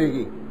سو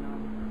جوړیږي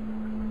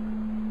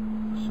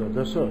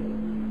سدس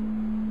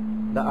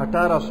د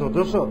 18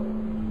 سدس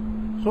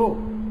سو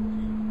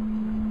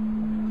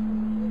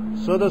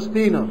سدس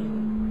 3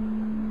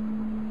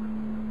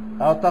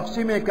 او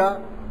تقسیم کا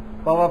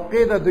په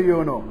وفقه د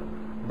دیونو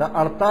د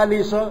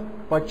 48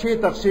 په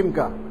 6 تقسیم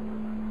کا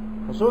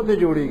سو ته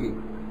جوړیږي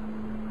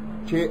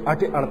 6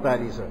 8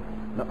 48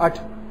 نو 8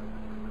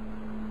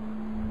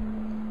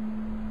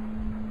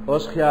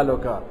 اوس خیالو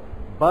کا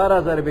 12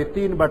 ضرب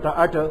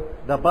 3/8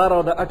 د 12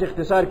 او د 8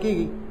 اختصار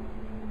کیږي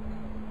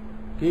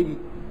ٹھیک ہے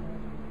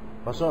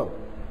بس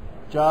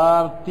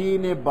 4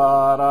 3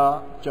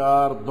 12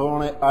 4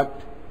 2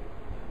 8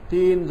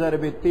 3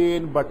 ضرب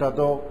 3 بٹا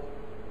 2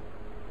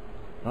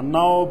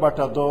 9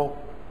 بٹا 2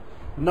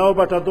 9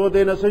 بٹا 2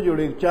 دینا سے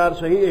جڑی 4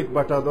 صحیح 1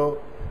 بٹا 2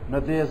 نہ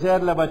دے زیر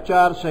لبا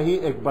 4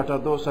 صحیح 1 بٹا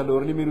 2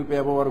 سلورنی می روپے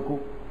ورکو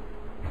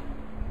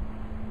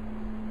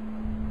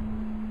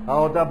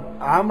او دا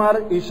عمر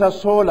عیسا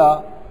 16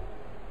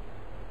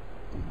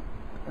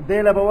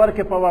 دے لبا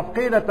ورکے پا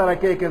وفقی دا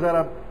ترکے کے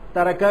ضرب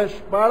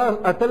ترکش پاڑا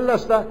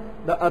اتلس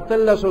دا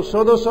اتلس و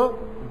سدسو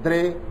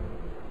درے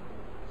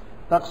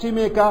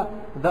تقسیمے کا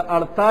دا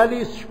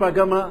 48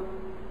 شپگما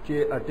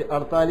چے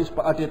 48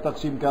 پا 8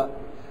 تقسیم کا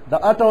دا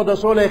 8 و دا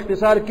 16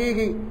 اختصار کی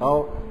گی او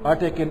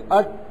 8 کن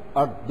 8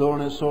 8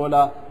 2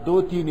 16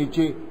 2 3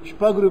 6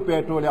 شپگ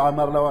روپے ٹول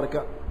عمر لور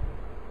کا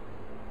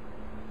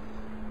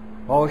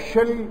او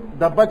شل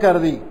دا بکر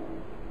دی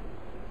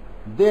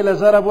دیل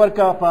ضرب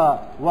ورکا پا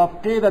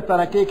وفقی دا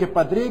ترکی کے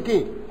پدری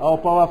کی او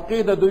پا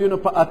وفقی دا دوینو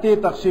پا 8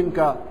 تقسیم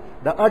کا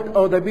دا 8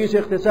 او دا 20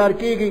 اختصار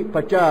کی گی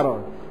پا 4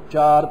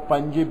 4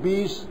 5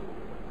 20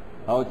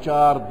 او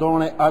 4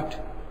 2 8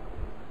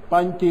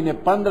 5 3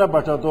 15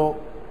 بٹا 2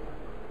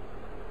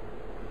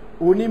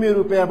 19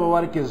 روپے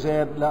بور کے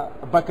زید لا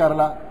بکر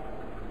لا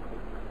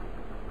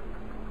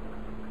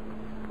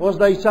اس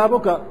دا حسابو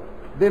کا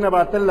دین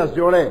با تلس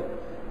جوڑے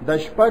دا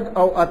شپگ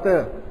او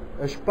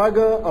شپگ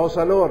او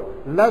سلور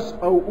لس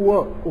او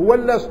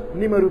اولس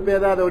نیم روپے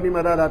دادا و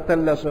نیم دادا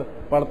تلس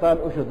پڑتال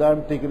اوشو دان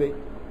ٹک دی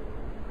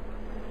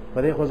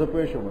پدې خو زه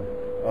پوه شوم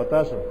او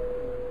تاسو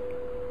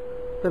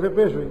ته پې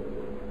پوه شوئ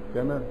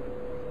که نه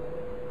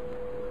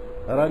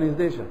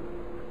رانږدې شه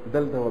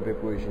دلته به پې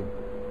پوه شئ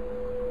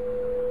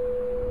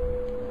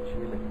چې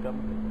لږ کم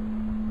دی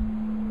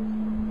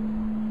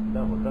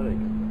دا خو دغې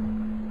که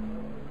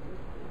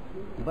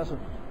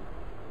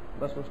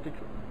بس اوس ټیک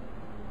شو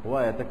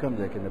وایه ته کم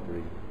ځای کې نه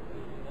پوهېږي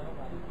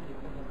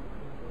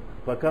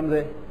په کم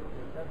ځای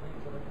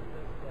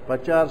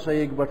 50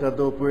 1 بٹا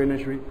 2 پوه نه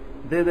شوي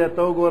دے دے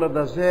تو گورا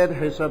دا زید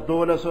حصہ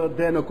 12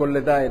 دینو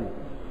کل دائن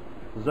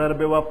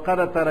ضرب وفقہ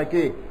دا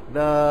ترکی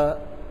دا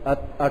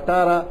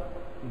 18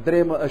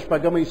 درم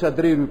اشپگم حصہ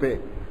 3 روپے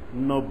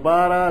نو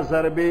 12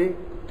 ضرب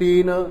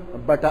 3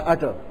 بٹا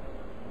 8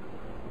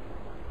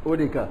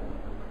 اولی کا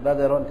دا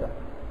دیرون کا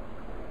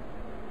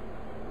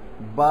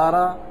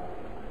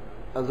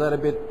 12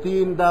 ضرب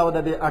 3 دا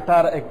دا دے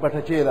 18 1 بٹا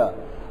 6 دا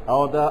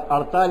او دا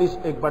 48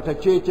 1 بٹا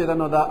 6 دا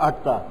نو دا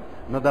 8 تا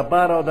نو دا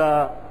 12 دا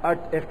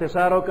 8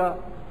 اختصاروں کا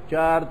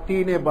 4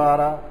 3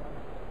 12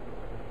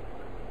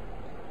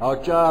 اور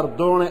 4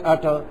 2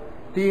 8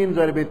 3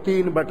 ضرب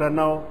 3 بٹا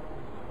 9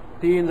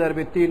 3 ضرب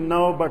 3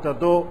 9 بٹا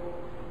 2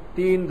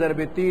 3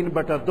 ضرب 3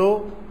 بٹا 2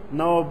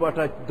 9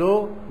 بٹا 2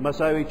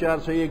 مساوی 4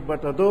 سے 1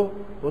 بٹا 2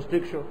 اس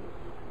ٹک شو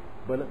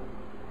بولا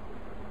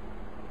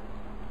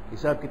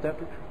حساب کتاب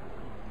ٹک شو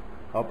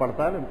اور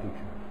پڑتال ہم ٹک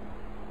شو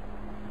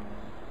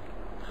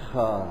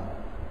ہاں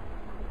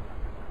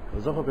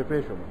زخو پہ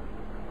پیش ہو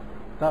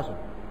تاسو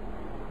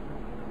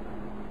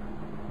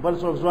بل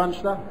څوک ځوان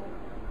شته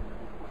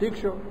ټیک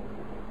شو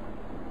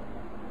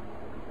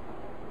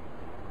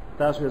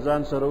تاسو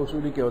ځان سره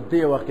اصولي کې او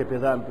دې وخت کې په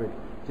ځان پوه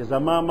چې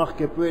زما مخ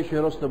کې پوه شي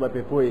وروسته به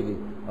پې پوهېږي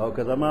او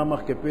که زما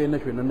مخ کې پوه نه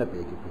شوي نو نه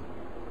پوهېږي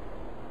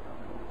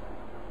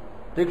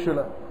ټیک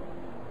شوله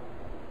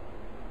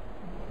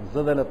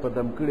زه دله په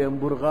دم کړي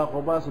انبور غاښ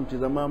وباسم چې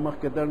زما مخ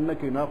کې درد نه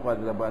کوي نو اخوا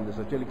دله باندې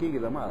څه چل کېږي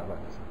زما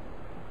راباندې څه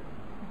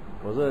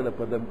خو زه دله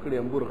په دم کړي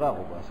انبور غاښ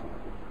وباسم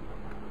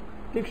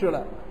ټیک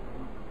شوله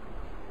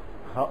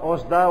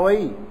اوس دا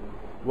وی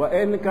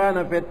وان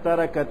کان فی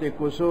الترکة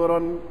کسور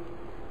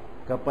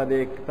که په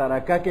دې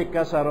ترکه کې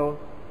کسرو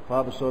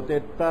فابسط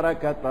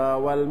الترکة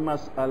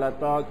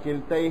والمسألة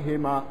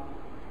کلتیهما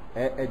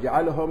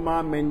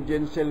اجعلهما من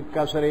جنس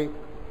الکسر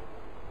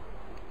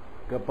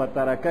که په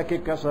ترکه کې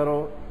کسرو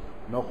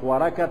نو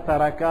خورکه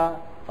ترکه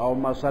او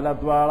مسئله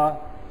دواړه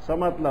څه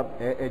مطلب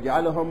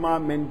اجعلهما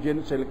من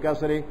جنس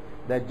الکسر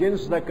د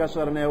جنس د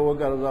کسر نه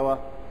وګرځوه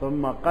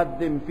ثم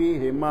قدم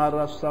فيه ما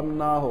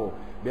رسمناه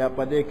بیا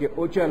پدې کې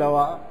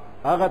اوچلوا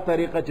هغه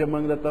طریقه چې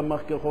موږ د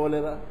تمخ کې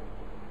خولې ده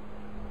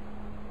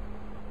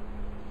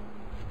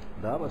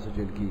دا بس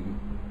چل کېږي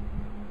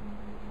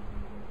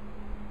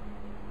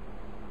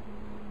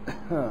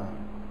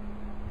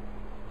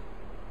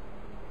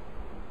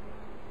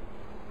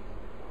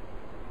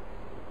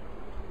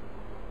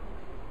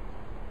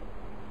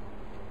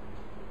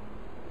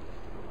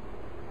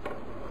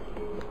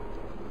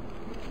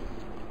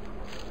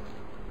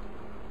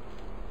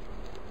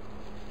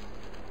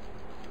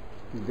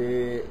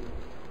دے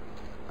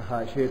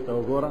حاشیے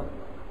تو گورا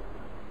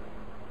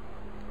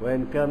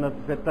وإن كانت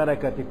في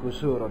التركة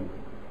كسور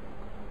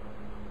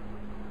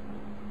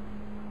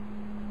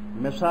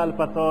مثال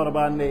پتور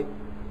باندے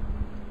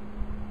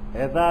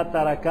اذا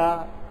تركا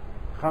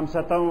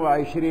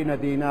 25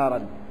 دینارا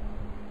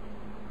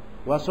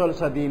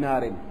وثلث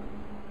دینار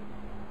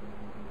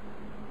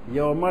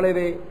یو مړی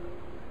دی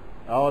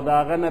او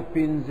داغه نه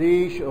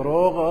 25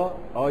 روغ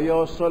او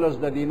یو ثلث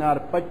د دینار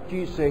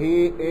 25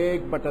 صحیح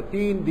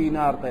 1/3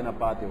 دینار ته نه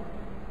پاتې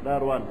دا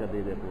روان که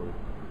دی پورې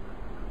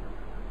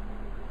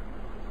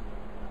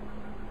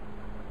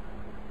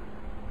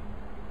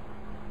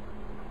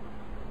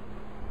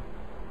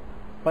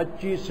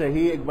 25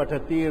 صحیح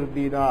 1/3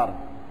 دینار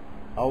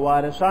او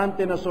وارثان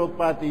ته نسوک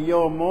پاتې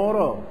یو مور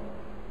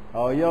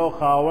او یو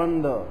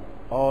خاوند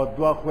او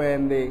 2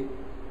 خويندې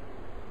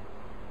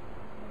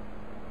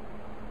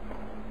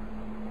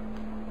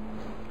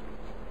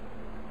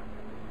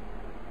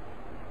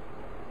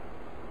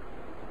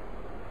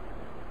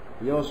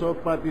یو سوک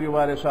پاتې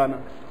وارثان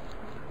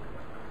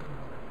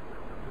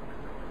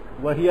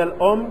وهي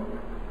الام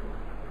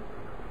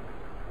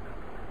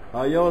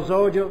او یو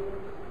زوج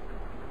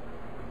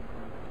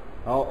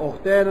او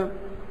اختین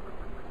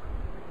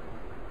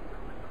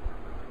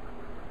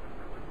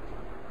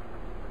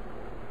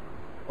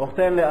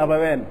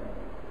لابوین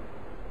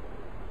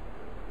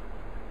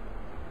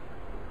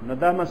نو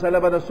دا مسئله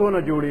به د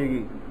څونه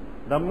جوړیږي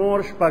د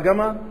مور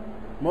شپږمه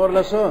مور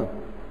له څه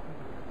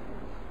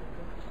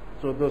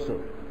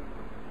 200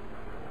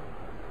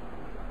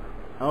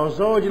 او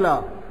زوج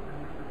لا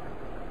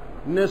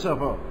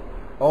نصف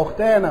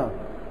اختین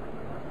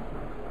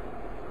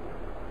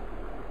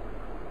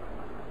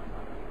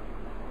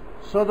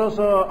سدس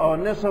او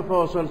نصف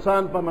او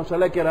ثلثان په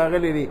مسله کې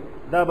راغلي دي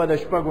دا به د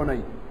شپږو نه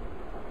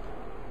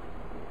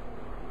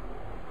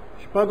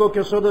شپږو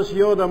کې سدس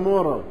یو د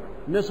مور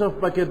نصف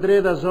پکې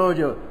 3 د زوج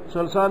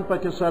ثلثان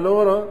پکې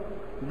 4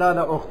 دا د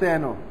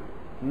اختینو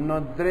نو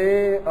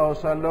 3 او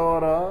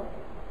 4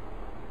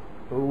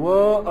 و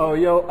او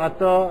یو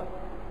اته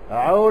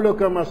عولو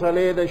که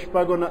مسئله د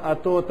شپږو نه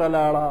اتو ته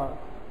لاړه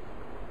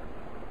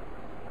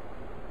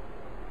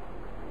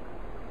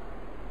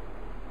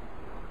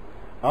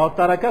او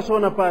ترکه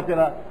سونه پاتې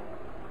ده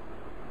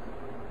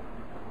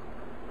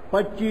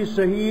 25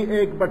 صحیح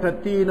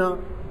 1/3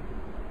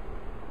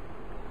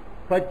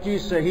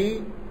 25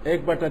 صحیح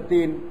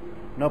 1/3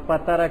 نو په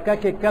ترکه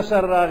کې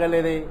کسر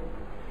راغلی دی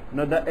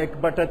نو د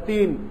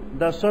 1/3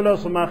 د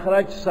ثلث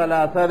مخرج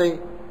 3 دی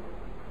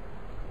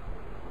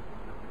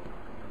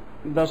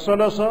د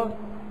ثلث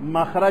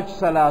مخرج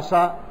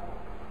 3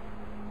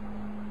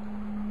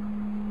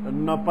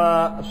 نو په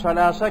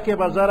 3 کې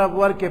به ضرب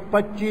ورکې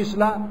 25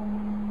 لا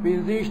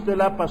 25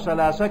 لا په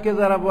 3 کې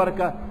ضرب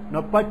ورکه نو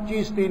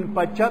 25 3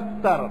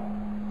 75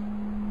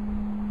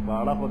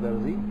 باړه خو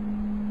درځي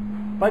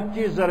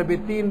 25 ضرب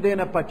 3 دی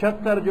نه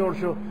 75 جوړ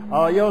شو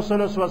او یو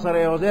ثلث وسره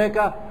یو ځای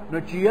کا نو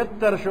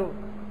 76 شو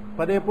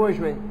په دې پوه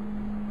شوې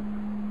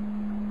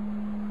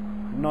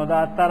نو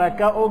دا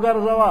ترکه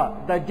وګرځوه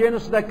د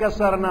جنس د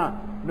کسر نه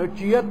نو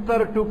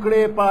 76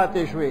 ټوکړې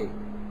پاتې شوې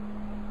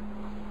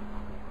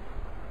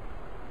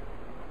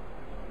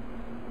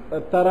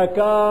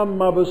ترکه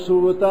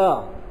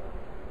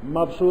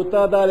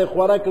مبسوطه دا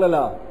خوره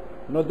کړله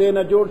نو دې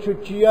نه جوړ شو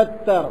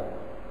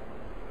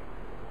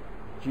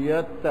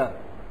 76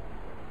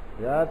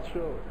 یاد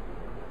شو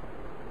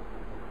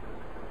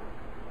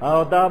او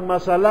دا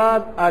مسله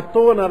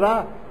اتو نه ده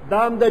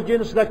دام د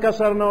جنس د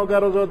کسر نو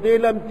ګرځو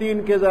دیلم 3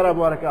 کې ضرب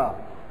ورکا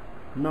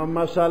نو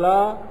مسله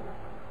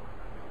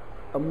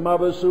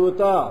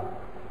مبسوطه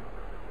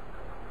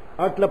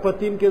اٹل په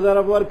 3 کې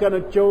ضرب ورکا نو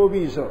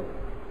 24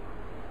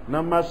 نو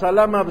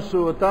مسله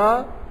مبسوطه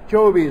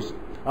 24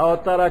 او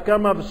ترکه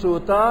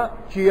مبسوطه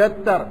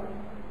 76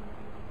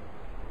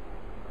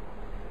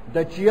 د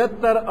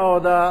 76 او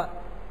د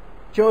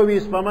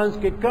 24 په منځ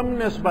کې کم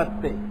نسبت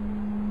دی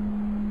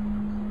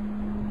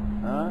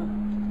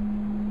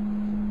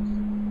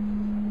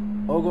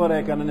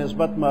وګورئ کنه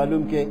نسبت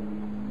معلوم کې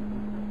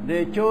د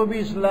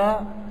 24 لا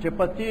چې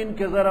په 3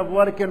 کې ضرب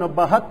ورکې نو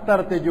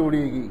 72 ته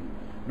جوړیږي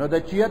نو د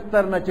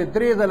 76 نه چې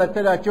 3 ځله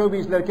تله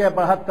 24 لرکې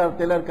 72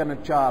 ته لر کنه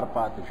 4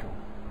 پاتې شو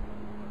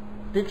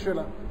ٹھیک شو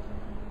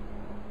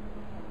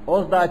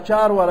اوس دا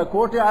 4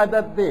 ورکوټه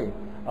عادت دی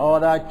او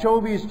دا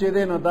 24 چې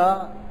دی نو دا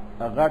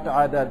غټ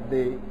عادت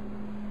دی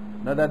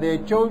نو د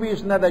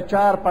 24 نه د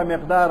 4 په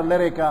مقدار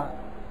لري کا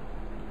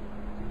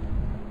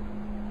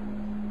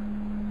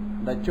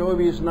د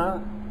 24 نه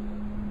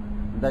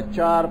د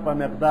 4 په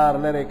مقدار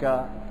لري کا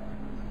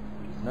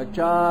نو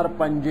 4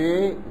 5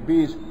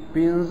 20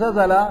 15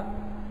 ځله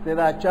ته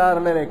دا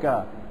 4 لري کا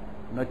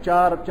نو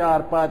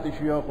 4 پاتې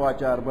شو خو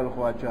 4 بل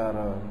خو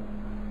 4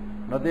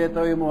 نو دې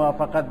ته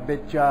موافقت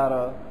ب4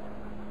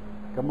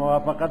 که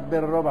موافقت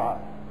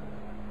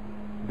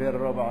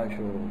بالربع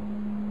شو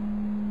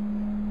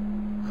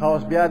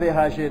خاص بیا دې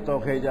حاشیه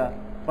توخیجه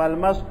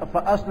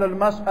فأصل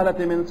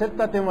المسألة من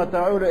 6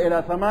 وتعول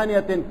إلى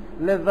 8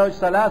 للزوج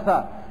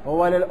 3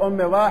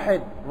 وللأم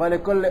 1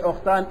 ولكل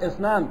أختان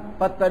 2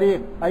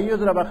 فالطريق أن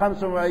يضرب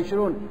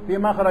 25 في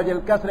مخرج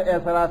الكسر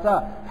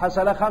 3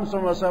 حصل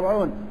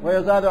 75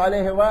 ويزاد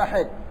عليه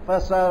 1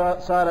 فصار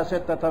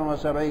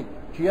 76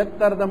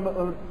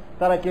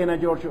 تركينا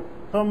جورشو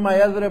ثم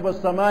يضرب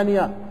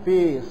 8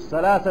 في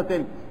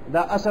 3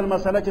 دا أصل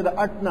مسألة دا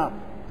 8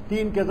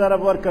 3 کے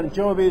ضرب ورکن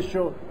 24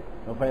 شو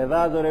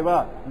فإذا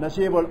ضرب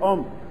نصيب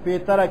الأم في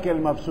ترك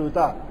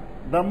المبسوطة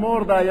دا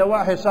مور دا یو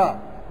حصہ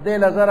دے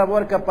لضرب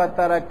ورکا پا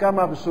ترک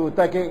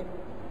مبسوطة کی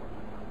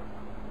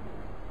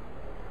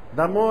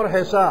دا مور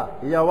حصہ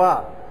یو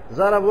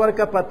ضرب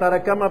ورکا پا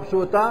ترکه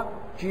مبسوطه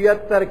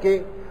 76 کې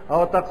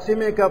او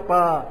تقسیم کا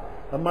پا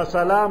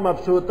مسئلہ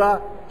مبسوطه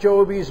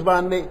 24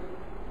 باندې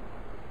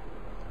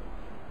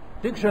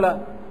ٹھیک شلا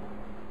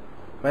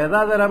فإذا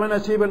ضرب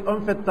نصيب الأم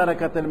في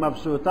التركة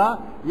المبسوطة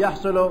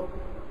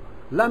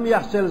لم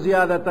يحصل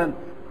زيادة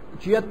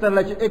 76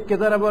 لچ ایک کے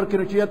ضرب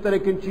ورکن 76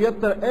 لیکن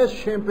 76 اس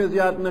شیم پہ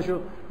زیاد نشو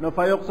نو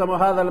فیقسم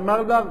هذا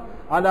المبلغ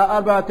على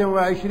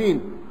 24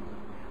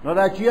 نو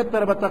دا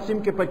 76 بتقسیم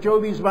کے پا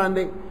 24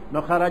 باندے نو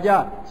خرجا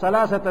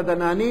 3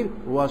 دنانیر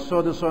و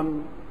سدس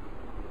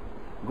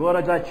گورا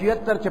دا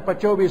 76 چا پا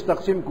 24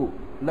 تقسیم کو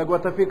لگو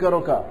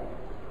تفکروں کا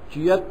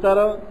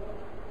 76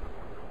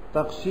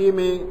 تقسیم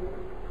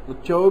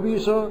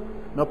 24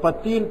 نو پا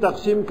 3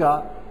 تقسیم کا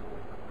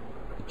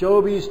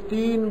 24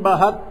 3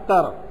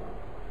 72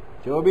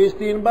 24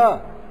 3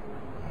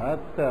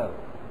 72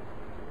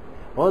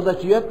 اور دا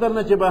 76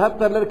 نا چا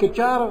 72 لڑکے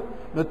 4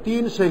 نو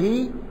 3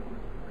 صحیح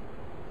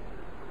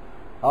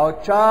اور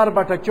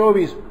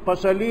 4/24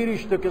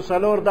 پسلیرش تو کہ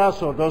سلور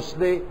 10 دوست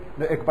دے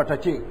نو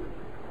 1/6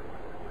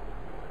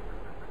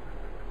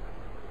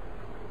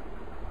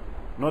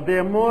 نو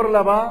دے مور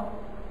لبا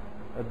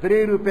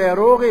 3 روپے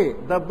روغی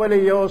دبلی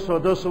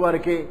 110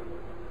 ورکے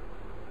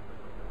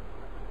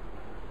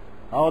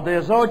او دے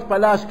زوج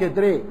پلاس کے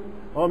 3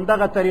 ام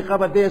دغه طریقه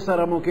به دې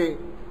سره مو کې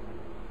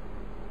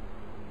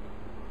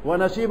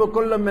ونصیب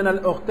كل من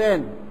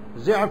الاختين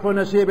ضعف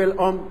نصیب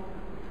الام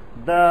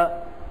د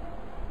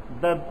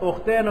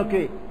اختینو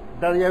کې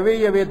د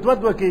یوې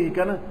دوه کېږي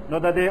که نه نو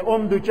د دې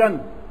ام دوچن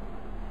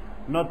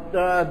نو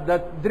د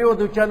دریو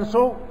دوچن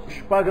سو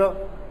شپږ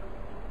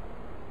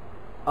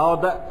او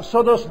د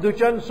سدس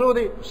دوچن سو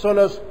دی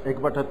ثلث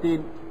 1/3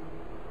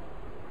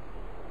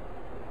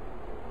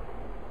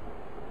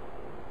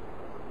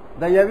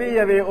 دا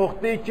یوی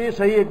اختی چی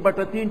صحیح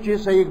 1/3 چی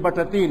صحیح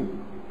 1/3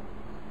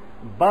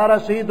 12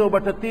 صحیح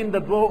 2/3 دا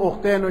 2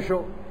 اختینو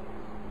شو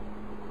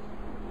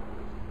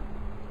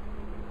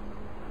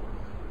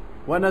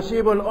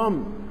ونصیب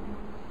الام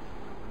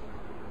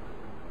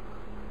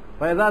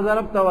فإذا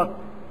ضربت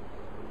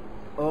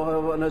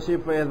ونصیب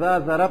فإذا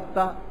ضربت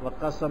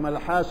وقسم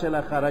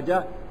الحاصل خرج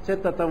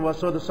 6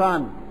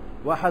 وسدسان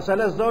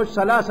وحصل الزوج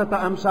 3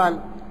 امثال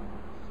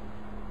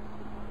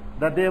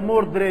دا دی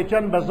مور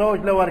دریچن به زوج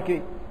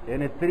لورکی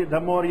یعنی د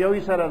مور یوی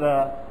سره د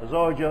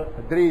زوج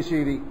 3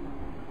 سیری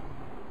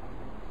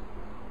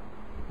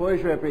پوه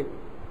شوی پی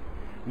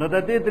نو د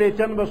دې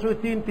دریچن به سو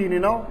 3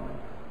 نو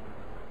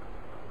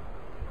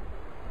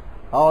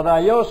او دا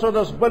یو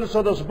سدس بل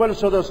سدس بل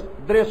سدس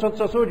 3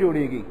 سدس سو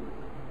جوړیږي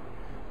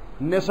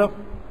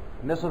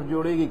نصف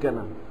جوړیږي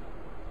کنه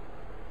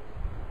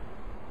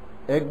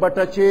 1/6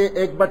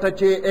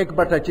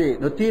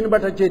 1/6 نو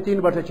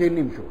 3/6 3/6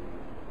 نیم شو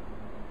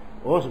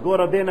اوس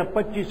ګوره دینا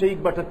 25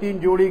 1/3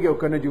 جوړیږي او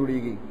کنه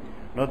جوړیږي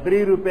نو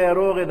 3 روپے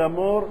روغه د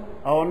مور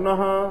او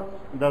 9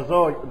 د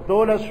زوج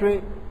 12 شوي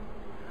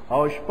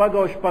او شپږ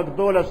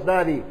 12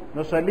 دادي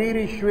نو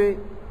سلیری شوي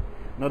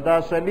نو دا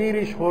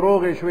سلیری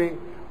خروغه شوي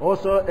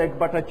اوس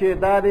 1/6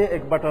 دادي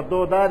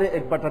 1/2 دادي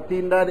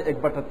 1/3 دادي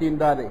 1/3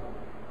 دادي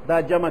دا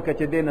جمع کچ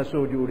دینا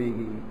سو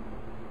جوړیږي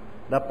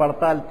دا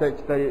پړتال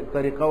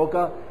طریقو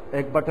کا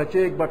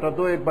 1/6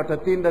 1/2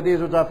 1/3 د دې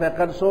اضافه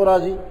کل سو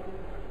راځي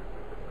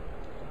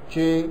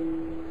چی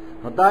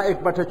نو دا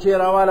 1/6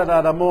 راواله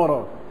دا د مور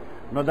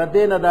نو د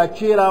دینه دا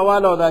چی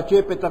راواله او دا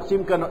چی په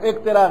تقسیم کنو 1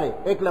 تراغه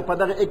 1 له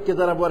پدغه 1 کې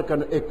ضرب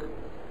ورکنو 1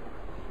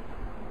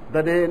 د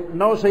دې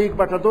 9 صحیح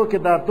 1/2 کې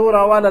دا 2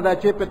 راواله دا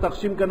چی په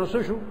تقسیم کنو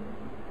څه شو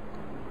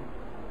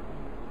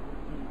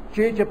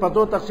چی په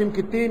 2 تقسیم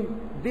کې 3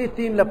 دی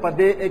 3 له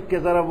پدې 1 کې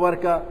ضرب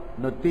ورکا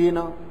نو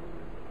 3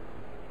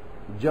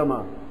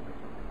 جمع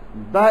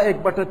دا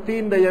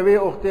 1/3 د یوې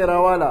اخته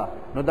راواله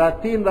نو دا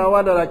 3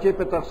 راواله را چی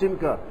په تقسیم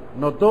کا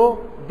نو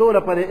 2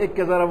 لپاره 1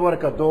 کې ضرب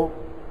ورکا 2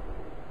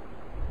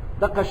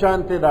 د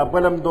قشانته دا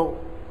بلم 2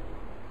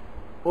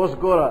 اوس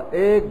ګوره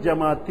 1 +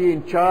 3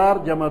 4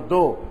 +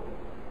 2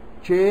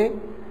 6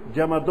 +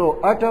 2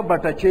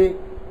 8/6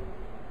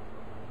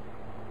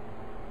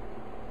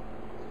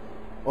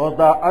 اور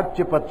دا 8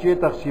 چې 25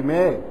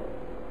 تقسیمه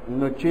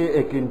نو 6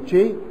 1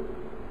 انچی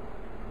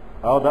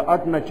او دا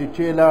 8 نه چې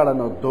 6 لاړه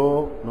نو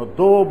 2 نو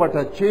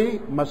 2/6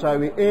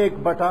 مساوي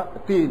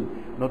 1/3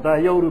 نو دا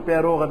 1 روپے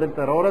روغه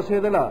دلته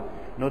رسیدله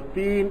نو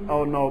 3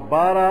 او 9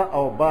 12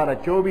 او 12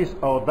 24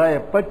 او دا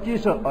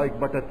 25 او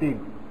 1/3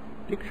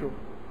 ٹھیک شو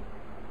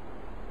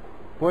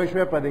پوه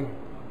شوې پدې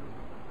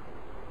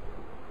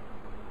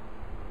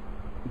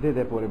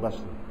دې پورې بس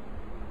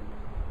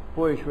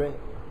پوه شوې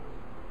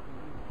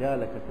یا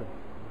لکه ته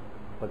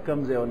په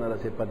کم ځای ونه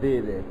رسې پدې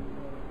دې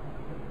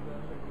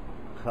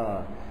ها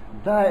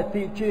دا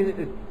چې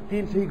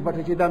 3 صحیح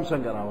 1/6 دام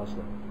څنګه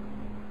راوسته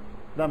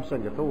دام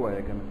څنګه ته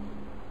وایې کنه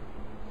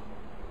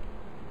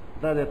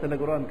دا دې ته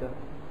لګوران کا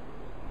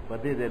په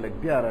دې دې لګ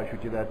بیا را شو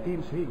چې دا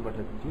 3 صحیح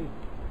 1/6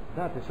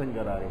 دا ته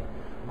څنګه راغی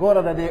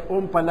ګوره د دې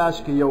اوم په لاس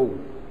کې یو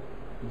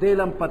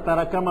دلم په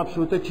ترکه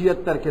مبسوطه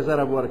 76 کې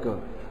ضرب ورکړ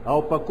او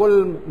په کل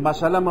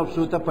مسله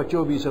مبسوطه په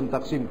 24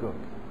 تقسیم کړ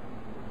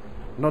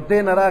نو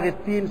دین راغی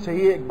 3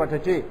 صحیح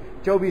 1/6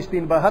 24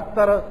 3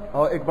 72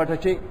 او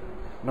 1/6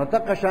 نو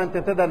دغه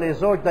شانته ته د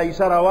لزوج د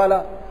ایسه راواله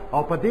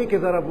او په دې کې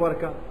ضرب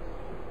ورکا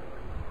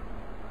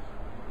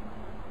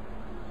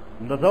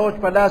نو زوج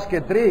په لاس کې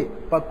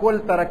 3 په کل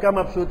ترکه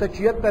مبسوطه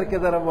 76 کې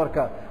ضرب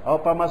ورکا او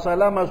په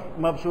مساله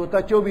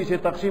مبسوطه 24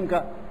 تقسیم کا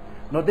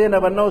نو دینه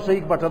بنو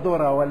صحیح 1/2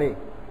 راولې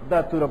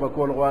دا توره په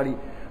کول غواړي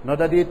نو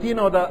د دې 3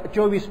 او د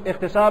 24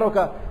 اختصار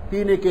وکا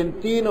 3 کې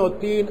 3 او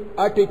 3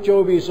 8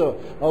 24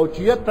 او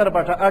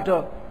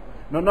 76/8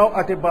 نو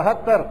 8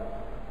 72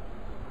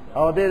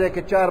 او دې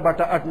کې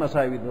 4/8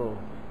 مساوي 2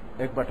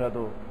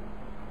 1/2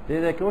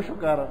 دې کې وشو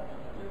کار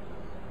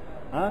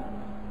ها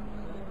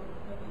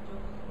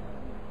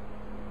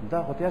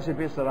دا خو تاسو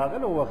به سره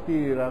راغلو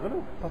وختي راغلو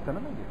پته نه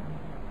لګي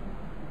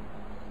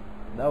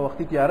دا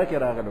وختي تیار کې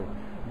راغلو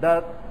دا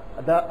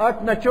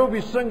 8 نه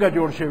 24 څنګه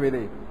جوړ شوی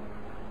دی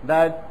دا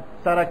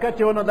ترکه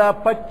چې ونه دا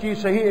 25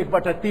 صحیح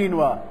 1/3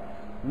 وا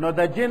نو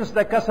د جنس د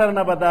کسر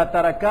نه به دا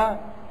ترکه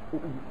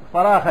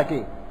فراخه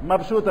کې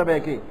مبسوطه به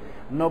کې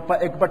نو په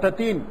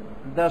 1/3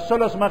 د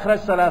ثلث مخرج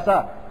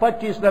 3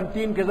 25 لم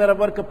 3 کې ضرب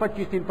ورک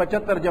 25 3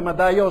 75 جمع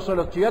دا یو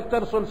ثلث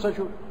 76 ثلث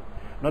شو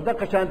نو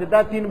دغه شانته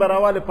دا 3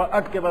 براواله په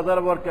 8 کې به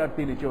ضرب ورک 8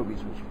 3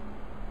 24 وشي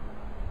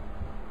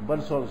بل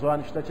څه ځوان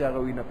شته چې هغه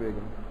وینه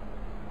پیږي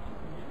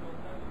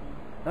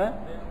ها